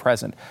holiday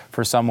present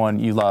for someone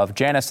you love.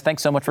 Janice,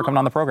 thanks so much for coming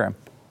on the program.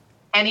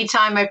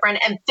 Anytime, my friend.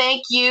 And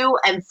thank you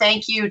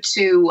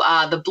to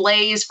The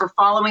Blaze for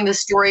following the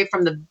story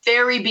from the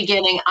very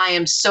beginning. I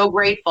am so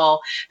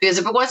grateful, because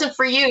if it wasn't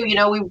for you,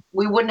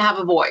 we wouldn't have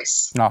a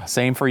voice. Oh,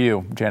 same for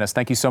you, Janice.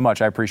 Thank you so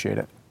much. I appreciate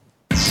it.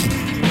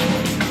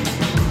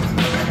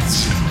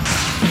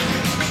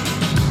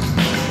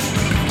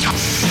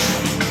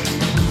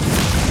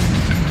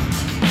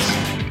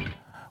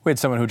 We had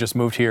someone who just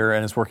moved here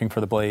and is working for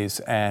The Blaze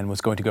and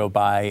was going to go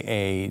buy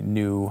a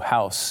new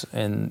house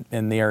in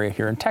the area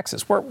here in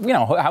Texas, where,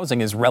 housing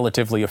is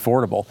relatively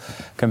affordable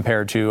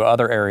compared to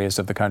other areas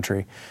of the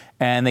country.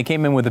 And they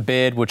came in with a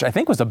bid, which I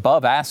think was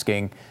above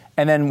asking,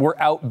 and then were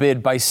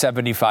outbid by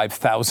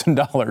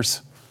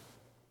 $75,000.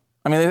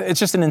 I mean, it's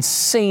just an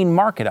insane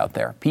market out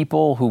there.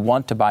 People who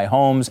want to buy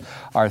homes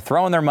are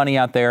throwing their money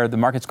out there. The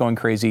market's going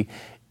crazy.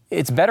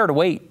 It's better to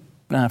wait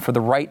for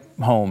the right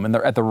home and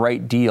at the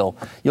right deal.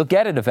 You'll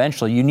get it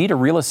eventually. You need a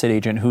real estate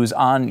agent who's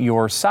on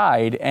your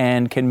side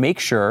and can make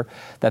sure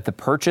that the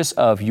purchase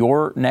of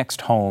your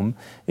next home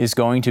is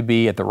going to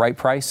be at the right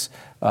price,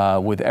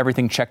 with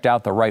everything checked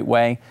out the right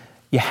way.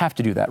 You have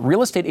to do that.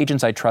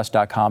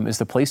 RealestateAgentsITrust.com is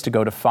the place to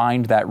go to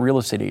find that real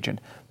estate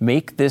agent.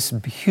 Make this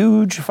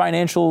huge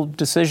financial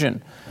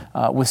decision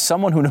with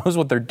someone who knows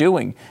what they're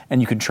doing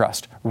and you can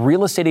trust.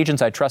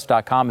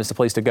 RealestateAgentsITrust.com is the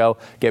place to go.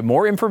 Get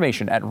more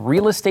information at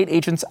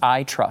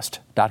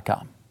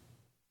RealestateAgentsITrust.com.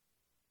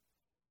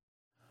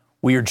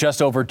 We are just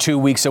over 2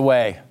 weeks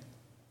away.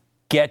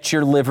 Get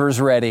your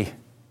livers ready.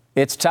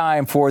 It's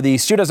time for the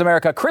Stu Does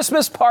America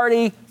Christmas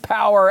Party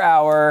Power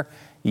Hour.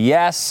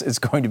 Yes, it's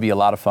going to be a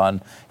lot of fun.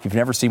 If you've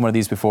never seen one of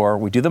these before,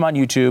 we do them on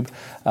YouTube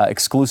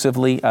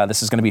exclusively.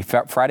 This is going to be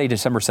Friday,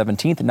 December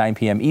 17th at 9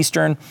 p.m.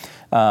 Eastern,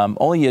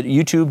 only at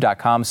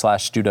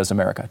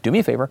youtube.com/StuDoesAmerica. Do me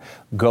a favor,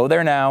 go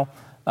there now,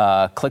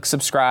 click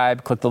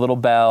subscribe, click the little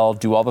bell,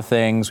 do all the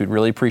things. We'd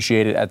really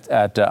appreciate it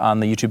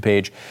on the YouTube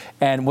page.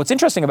 And what's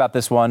interesting about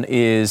this one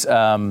is it's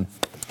going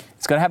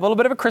to have a little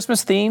bit of a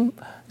Christmas theme.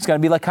 It's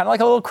going to be kind of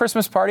like a little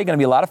Christmas party. Going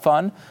to be a lot of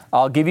fun.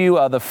 I'll give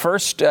you the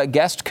first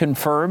guest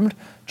confirmed.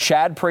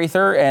 Chad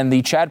Prather and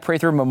the Chad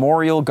Prather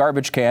Memorial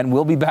Garbage Can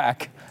will be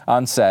back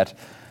on set.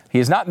 He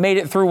has not made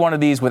it through one of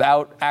these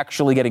without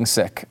actually getting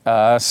sick.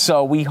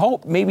 So we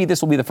hope maybe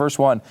this will be the first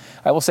one.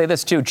 I will say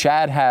this too.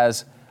 Chad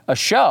has a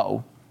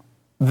show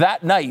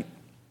that night.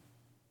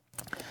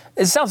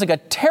 It sounds like a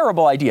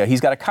terrible idea. He's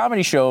got a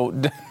comedy show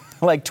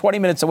like 20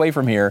 minutes away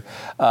from here.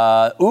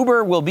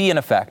 Uber will be in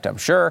effect, I'm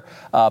sure,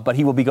 but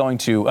he will be going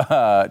to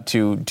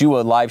do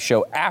a live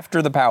show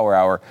after the Power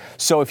Hour.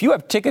 So if you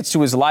have tickets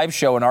to his live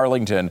show in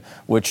Arlington,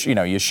 which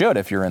you should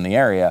if you're in the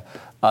area,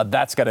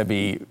 that's going to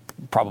be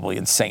probably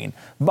insane.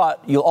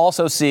 But you'll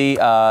also see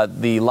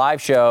the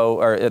live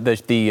show, or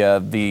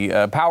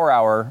the Power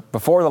Hour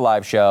before the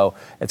live show.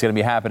 It's going to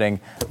be happening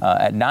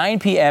at 9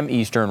 p.m.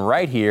 Eastern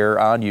right here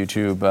on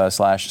YouTube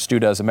 /Stu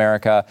Does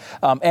America.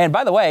 And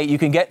by the way, you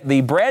can get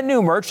the brand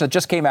new merch that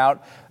just came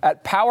out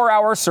at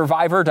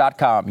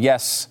PowerHourSurvivor.com.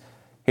 Yes,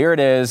 here it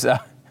is.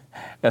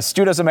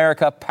 Stu Does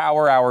America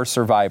Power Hour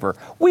Survivor.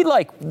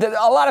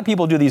 A lot of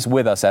people do these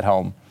with us at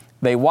home.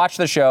 They watch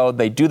the show,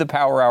 they do the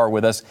Power Hour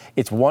with us.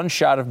 It's one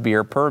shot of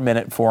beer per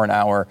minute for an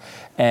hour.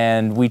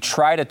 And we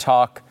try to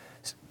talk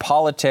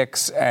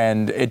politics,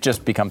 and it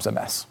just becomes a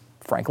mess,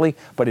 frankly.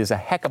 But it is a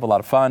heck of a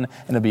lot of fun,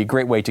 and it'll be a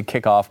great way to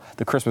kick off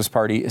the Christmas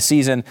party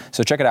season.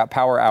 So check it out,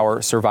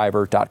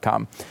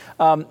 PowerHourSurvivor.com.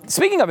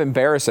 Speaking of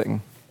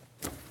embarrassing,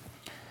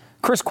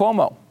 Chris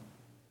Cuomo.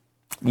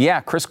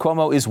 Yeah,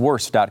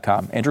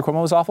 ChrisCuomoIsWorse.com.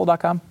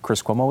 AndrewCuomoIsAwful.com.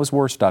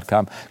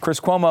 ChrisCuomoIsWorse.com. Chris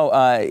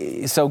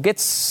Cuomo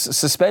gets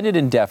suspended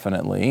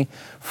indefinitely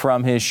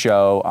from his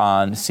show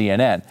on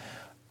CNN.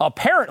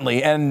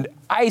 apparently, and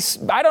I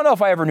don't know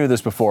if I ever knew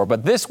this before,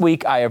 but this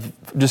week I have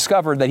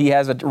discovered that he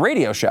has a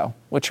radio show,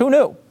 which who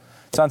knew?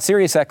 It's on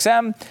Sirius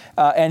XM,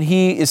 and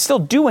he is still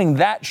doing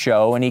that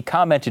show, and he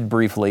commented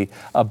briefly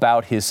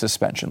about his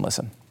suspension.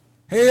 Listen.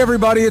 Hey,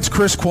 everybody, it's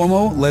Chris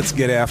Cuomo. Let's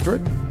get after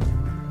it.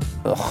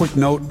 A quick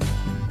note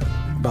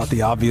about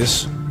the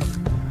obvious.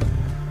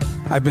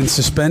 I've been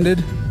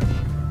suspended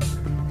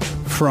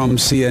from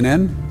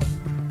CNN.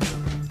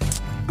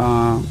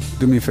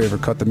 Do me a favor,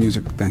 cut the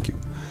music. Thank you.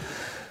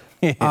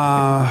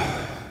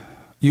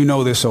 You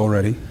know this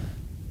already.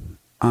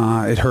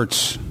 It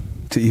hurts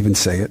to even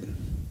say it.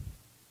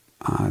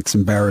 It's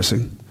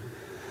embarrassing.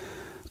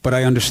 But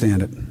I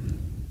understand it.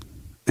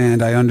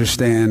 And I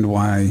understand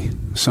why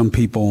some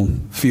people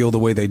feel the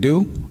way they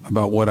do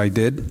about what I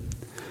did.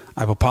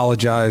 I've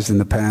apologized in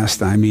the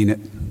past. I mean it.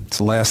 It's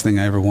the last thing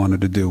I ever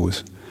wanted to do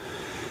was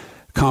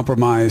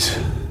compromise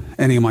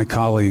any of my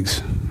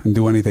colleagues and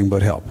do anything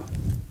but help.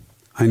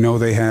 I know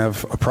they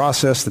have a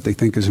process that they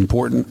think is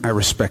important. I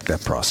respect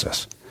that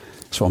process.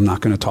 So I'm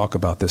not going to talk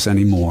about this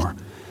any more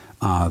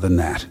than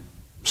that.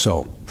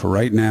 So for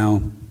right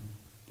now,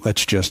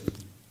 let's just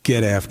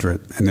get after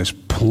it. And there's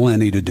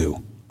plenty to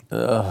do.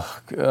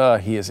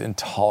 He is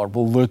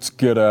intolerable. Let's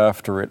get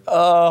after it.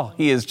 Oh,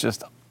 he is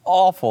just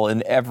awful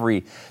in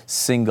every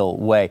single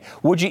way.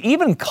 Would you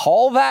even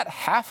call that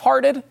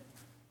half-hearted?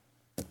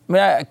 I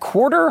mean,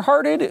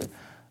 quarter-hearted?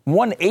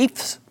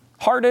 1/8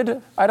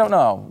 hearted? I don't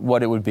know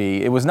what it would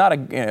be. It was not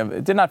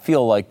it did not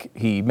feel like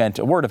he meant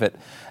a word of it.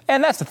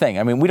 And that's the thing.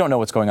 I mean, we don't know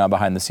what's going on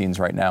behind the scenes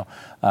right now.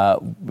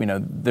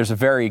 There's a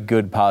very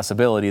good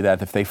possibility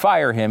that if they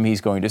fire him,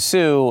 he's going to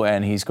sue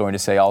and he's going to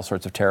say all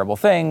sorts of terrible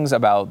things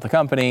about the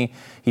company.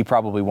 He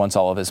probably wants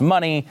all of his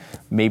money.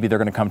 Maybe they're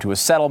going to come to a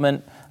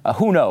settlement.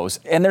 Who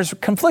knows? And there's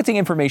conflicting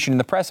information in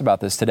the press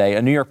about this today.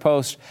 A New York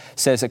Post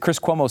says that Chris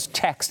Cuomo's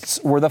texts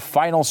were the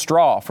final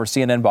straw for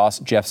CNN boss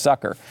Jeff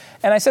Zucker.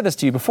 And I said this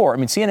to you before. I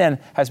mean, CNN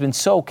has been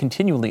so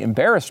continually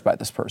embarrassed by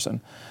this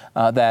person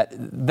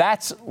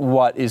that's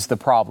what is the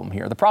problem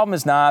here. The problem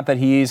is not that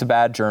he's a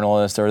bad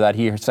journalist or that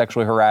he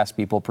sexually harassed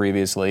people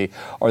previously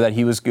or that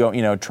he was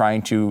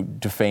trying to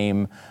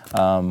defame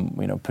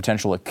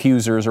potential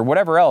accusers or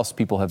whatever else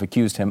people have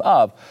accused him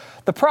of.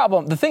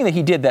 The thing that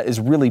he did that is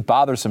really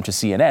bothersome to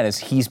CNN is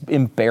he's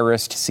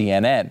embarrassed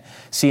CNN.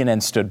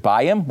 CNN stood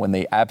by him when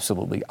they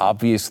absolutely,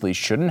 obviously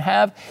shouldn't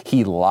have.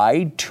 He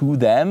lied to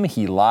them.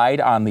 He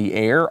lied on the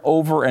air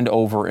over and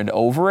over and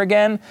over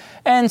again.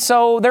 And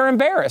so they're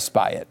embarrassed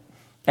by it.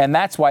 And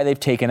that's why they've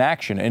taken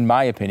action, in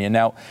my opinion.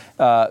 Now,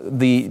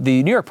 the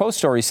New York Post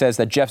story says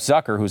that Jeff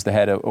Zucker, who's the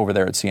head over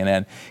there at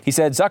CNN, he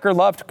said Zucker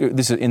loved,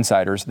 this is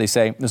insiders, they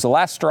say, it was the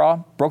last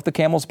straw, broke the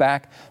camel's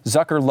back.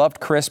 Zucker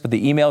loved Chris, but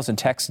the emails and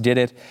texts did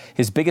it.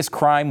 His biggest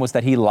crime was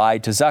that he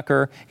lied to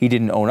Zucker. He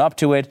didn't own up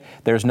to it.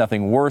 There's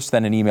nothing worse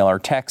than an email or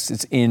text.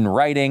 It's in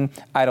writing.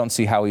 I don't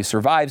see how he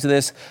survives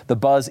this. The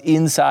buzz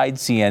inside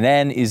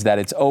CNN is that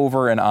it's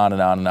over and on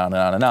and on and on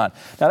and on and on.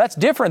 Now, that's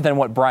different than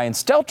what Brian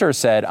Stelter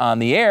said on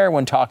the air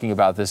when talking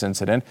about this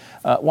incident.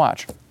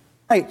 Watch.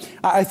 Hey,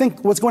 I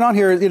think what's going on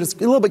here is a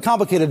little bit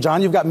complicated,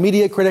 John. You've got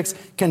media critics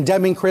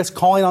condemning Chris,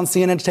 calling on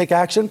CNN to take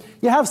action.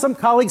 You have some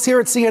colleagues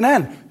here at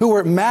CNN who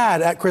were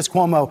mad at Chris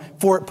Cuomo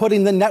for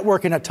putting the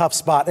network in a tough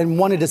spot and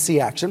wanted to see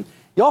action.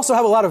 You also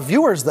have a lot of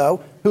viewers,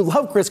 though, who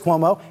love Chris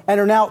Cuomo and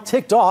are now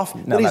ticked off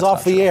that he's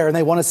off the air and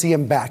they want to see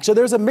him back. So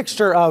there's a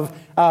mixture of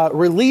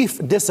relief,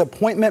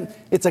 disappointment.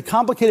 It's a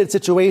complicated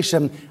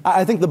situation.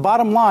 I think the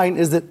bottom line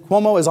is that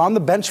Cuomo is on the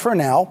bench for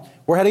now.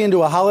 We're heading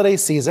into a holiday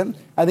season.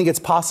 I think it's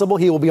possible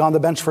he will be on the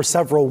bench for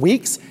several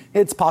weeks.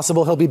 It's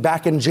possible he'll be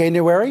back in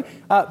January.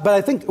 But I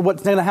think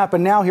what's going to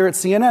happen now here at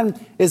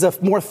CNN is a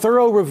more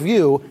thorough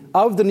review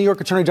of the New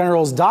York Attorney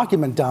General's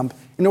document dump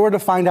in order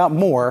to find out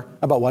more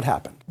about what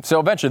happened. So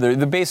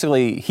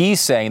eventually, he's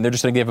saying they're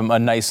just going to give him a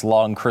nice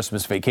long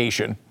Christmas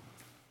vacation.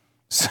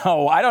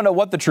 So I don't know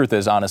what the truth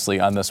is, honestly,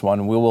 on this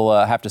one. We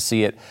will have to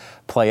see it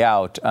play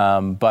out.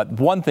 But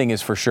one thing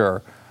is for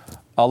sure.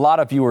 A lot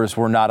of viewers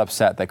were not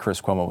upset that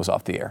Chris Cuomo was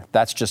off the air.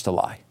 That's just a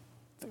lie.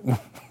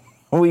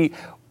 We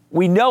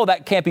know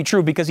that can't be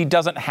true because he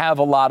doesn't have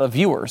a lot of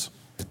viewers.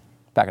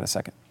 Back in a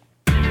second.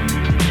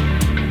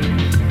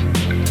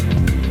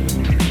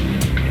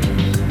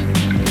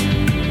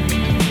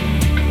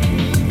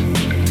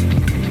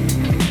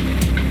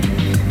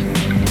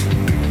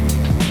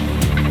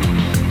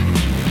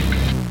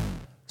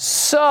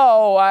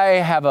 So I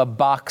have a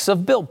box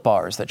of Built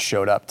Bars that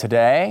showed up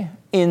today.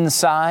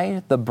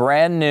 Inside, the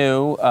brand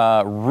new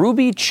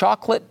Ruby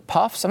Chocolate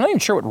Puffs. I'm not even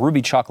sure what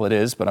Ruby Chocolate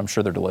is, but I'm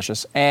sure they're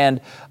delicious. And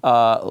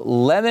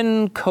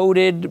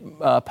lemon-coated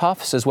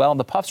puffs as well. And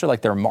the puffs are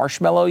like their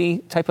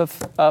marshmallow-y type of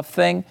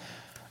thing.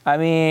 I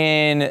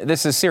mean,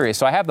 this is serious.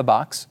 So I have the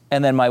box.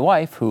 And then my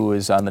wife, who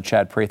is on the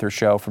Chad Prather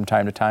show from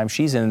time to time,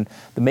 she's in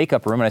the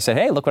makeup room. And I said,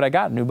 hey, look what I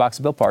got, a new box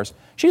of Built Bars.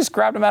 She just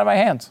grabbed them out of my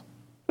hands.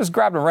 Just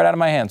grabbed them right out of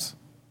my hands.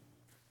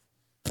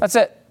 That's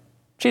it.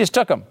 She just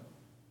took them.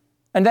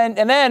 And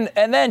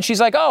then she's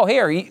like, oh,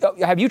 here,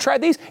 have you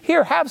tried these?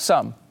 Here, have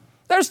some.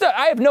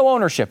 I have no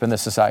ownership in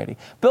this society.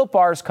 Built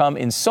Bars come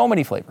in so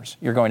many flavors.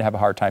 You're going to have a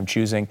hard time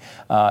choosing,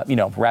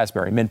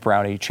 raspberry, mint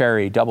brownie,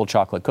 cherry, double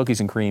chocolate, cookies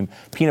and cream,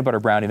 peanut butter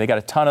brownie. They got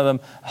a ton of them.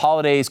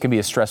 Holidays can be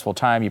a stressful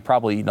time. You've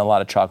probably eaten a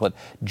lot of chocolate.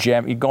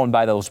 You go and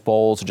buy those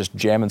bowls, just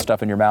jamming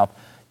stuff in your mouth.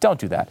 Don't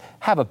do that.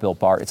 Have a Built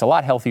Bar. It's a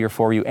lot healthier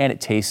for you, and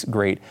it tastes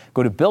great.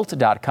 Go to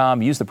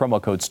Built.com. Use the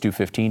promo code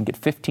STU15. Get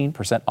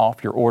 15%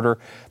 off your order.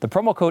 The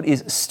promo code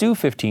is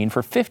STU15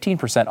 for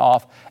 15%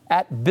 off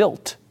at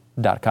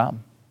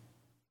Built.com.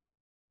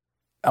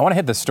 I want to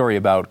hit the story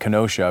about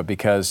Kenosha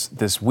because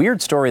this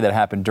weird story that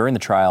happened during the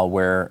trial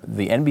where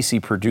the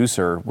NBC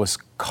producer was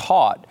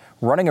caught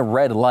running a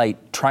red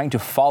light trying to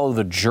follow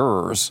the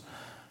jurors.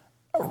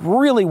 A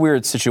really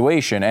weird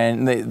situation.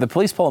 And the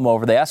police pull him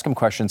over. They ask him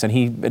questions, and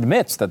he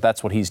admits that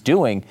that's what he's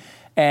doing.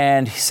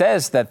 And he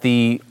says that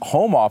the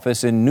Home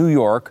Office in New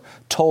York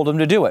told him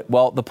to do it.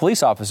 Well, the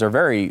police officer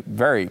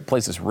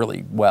plays this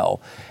really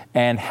well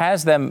and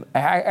has them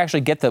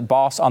actually get the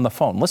boss on the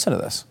phone. Listen to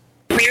this.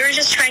 We were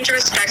just trying to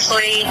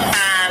respectfully,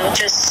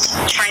 just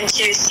trying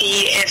to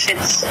see if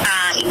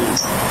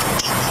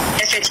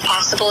it's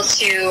possible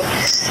to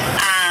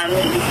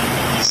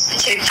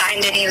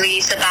find any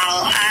leads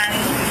about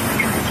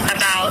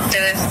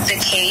the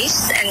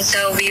case, and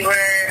so we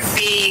were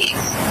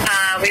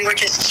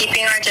just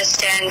keeping our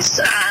distance,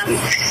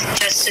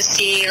 just to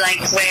see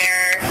like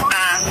where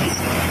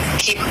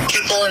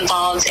people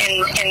involved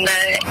in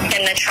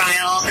the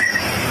trial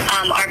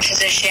are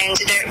positioned.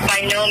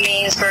 By no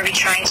means were we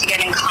trying to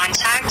get in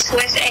contact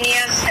with any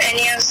of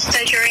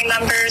the jury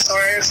members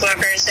or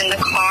whoever's in the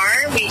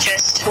car. We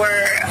just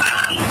were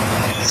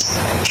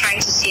trying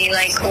to see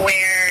like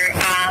where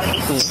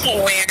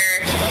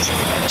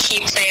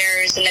key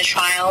players in the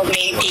trial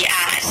may be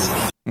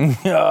at.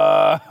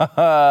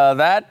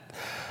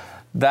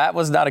 That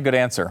was not a good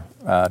answer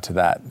to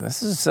that.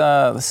 This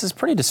is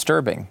pretty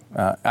disturbing.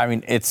 I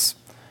mean, it's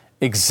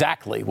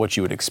exactly what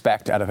you would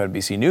expect out of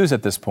NBC News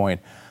at this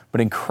point,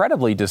 but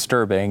incredibly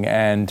disturbing.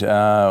 And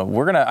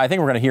I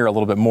think we're gonna hear a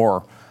little bit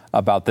more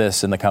about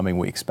this in the coming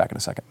weeks. Back in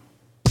a second.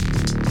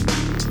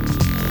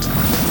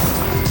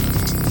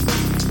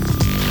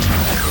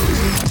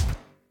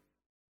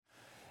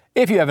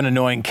 If you have an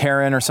annoying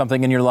Karen or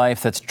something in your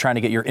life that's trying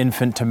to get your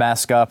infant to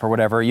mask up or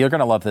whatever, you're going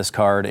to love this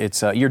card.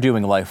 It's You're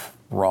Doing Life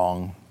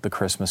Wrong, the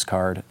Christmas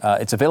card.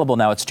 It's available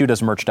now at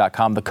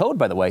StuDoesMerch.com. The code,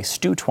 by the way,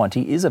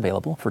 STU20, is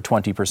available for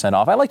 20%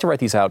 off. I like to write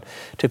these out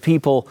to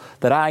people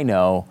that I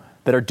know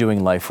that are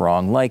doing life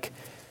wrong, like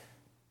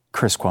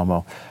Chris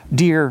Cuomo.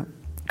 Dear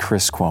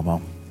Chris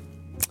Cuomo,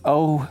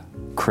 oh,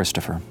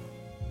 Christopher.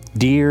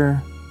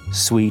 Dear,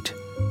 sweet,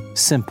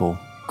 simple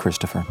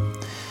Christopher,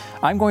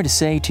 I'm going to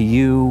say to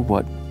you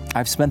what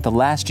I've spent the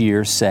last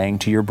year saying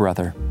to your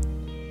brother.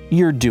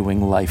 You're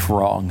doing life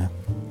wrong.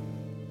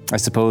 I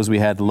suppose we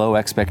had low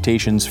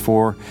expectations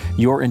for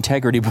your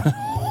integrity, but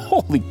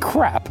holy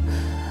crap.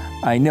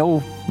 I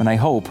know and I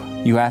hope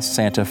you asked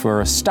Santa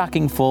for a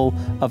stocking full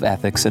of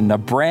ethics and a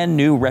brand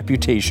new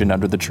reputation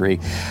under the tree.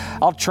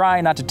 I'll try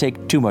not to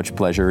take too much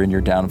pleasure in your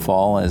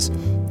downfall, as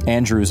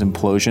Andrew's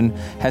implosion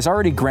has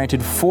already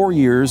granted 4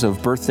 years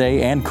of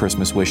birthday and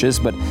Christmas wishes,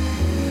 but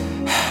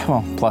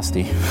well, plus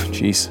the,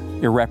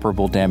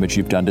 irreparable damage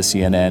you've done to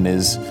CNN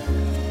is,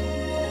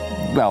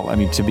 well, I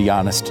mean, to be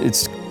honest,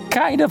 it's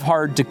kind of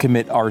hard to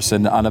commit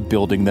arson on a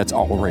building that's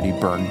already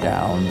burned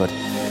down, but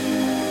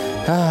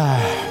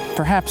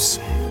perhaps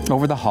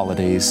over the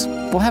holidays,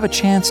 we'll have a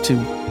chance to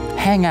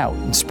hang out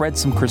and spread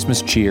some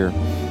Christmas cheer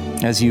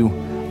as you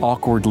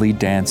awkwardly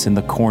dance in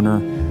the corner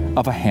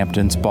of a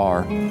Hamptons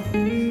bar.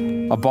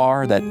 A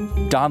bar that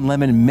Don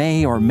Lemon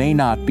may or may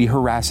not be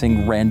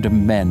harassing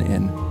random men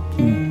in.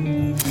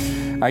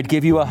 I'd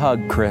give you a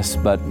hug, Chris,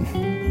 but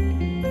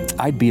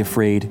I'd be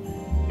afraid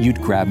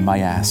you'd grab my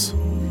ass.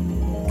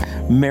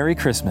 Merry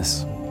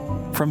Christmas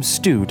from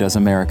Stu Does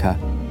America.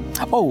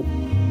 Oh,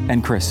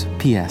 and Chris,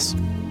 P.S.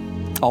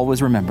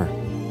 Always remember,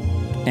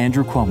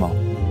 Andrew Cuomo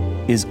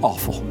is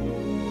awful.com.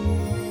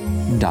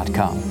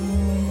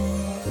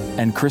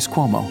 And Chris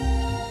Cuomo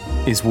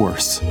is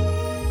worse.com.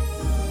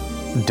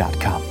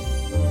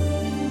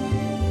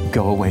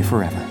 Go away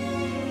forever.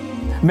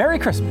 Merry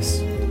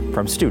Christmas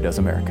from Stu Does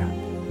America.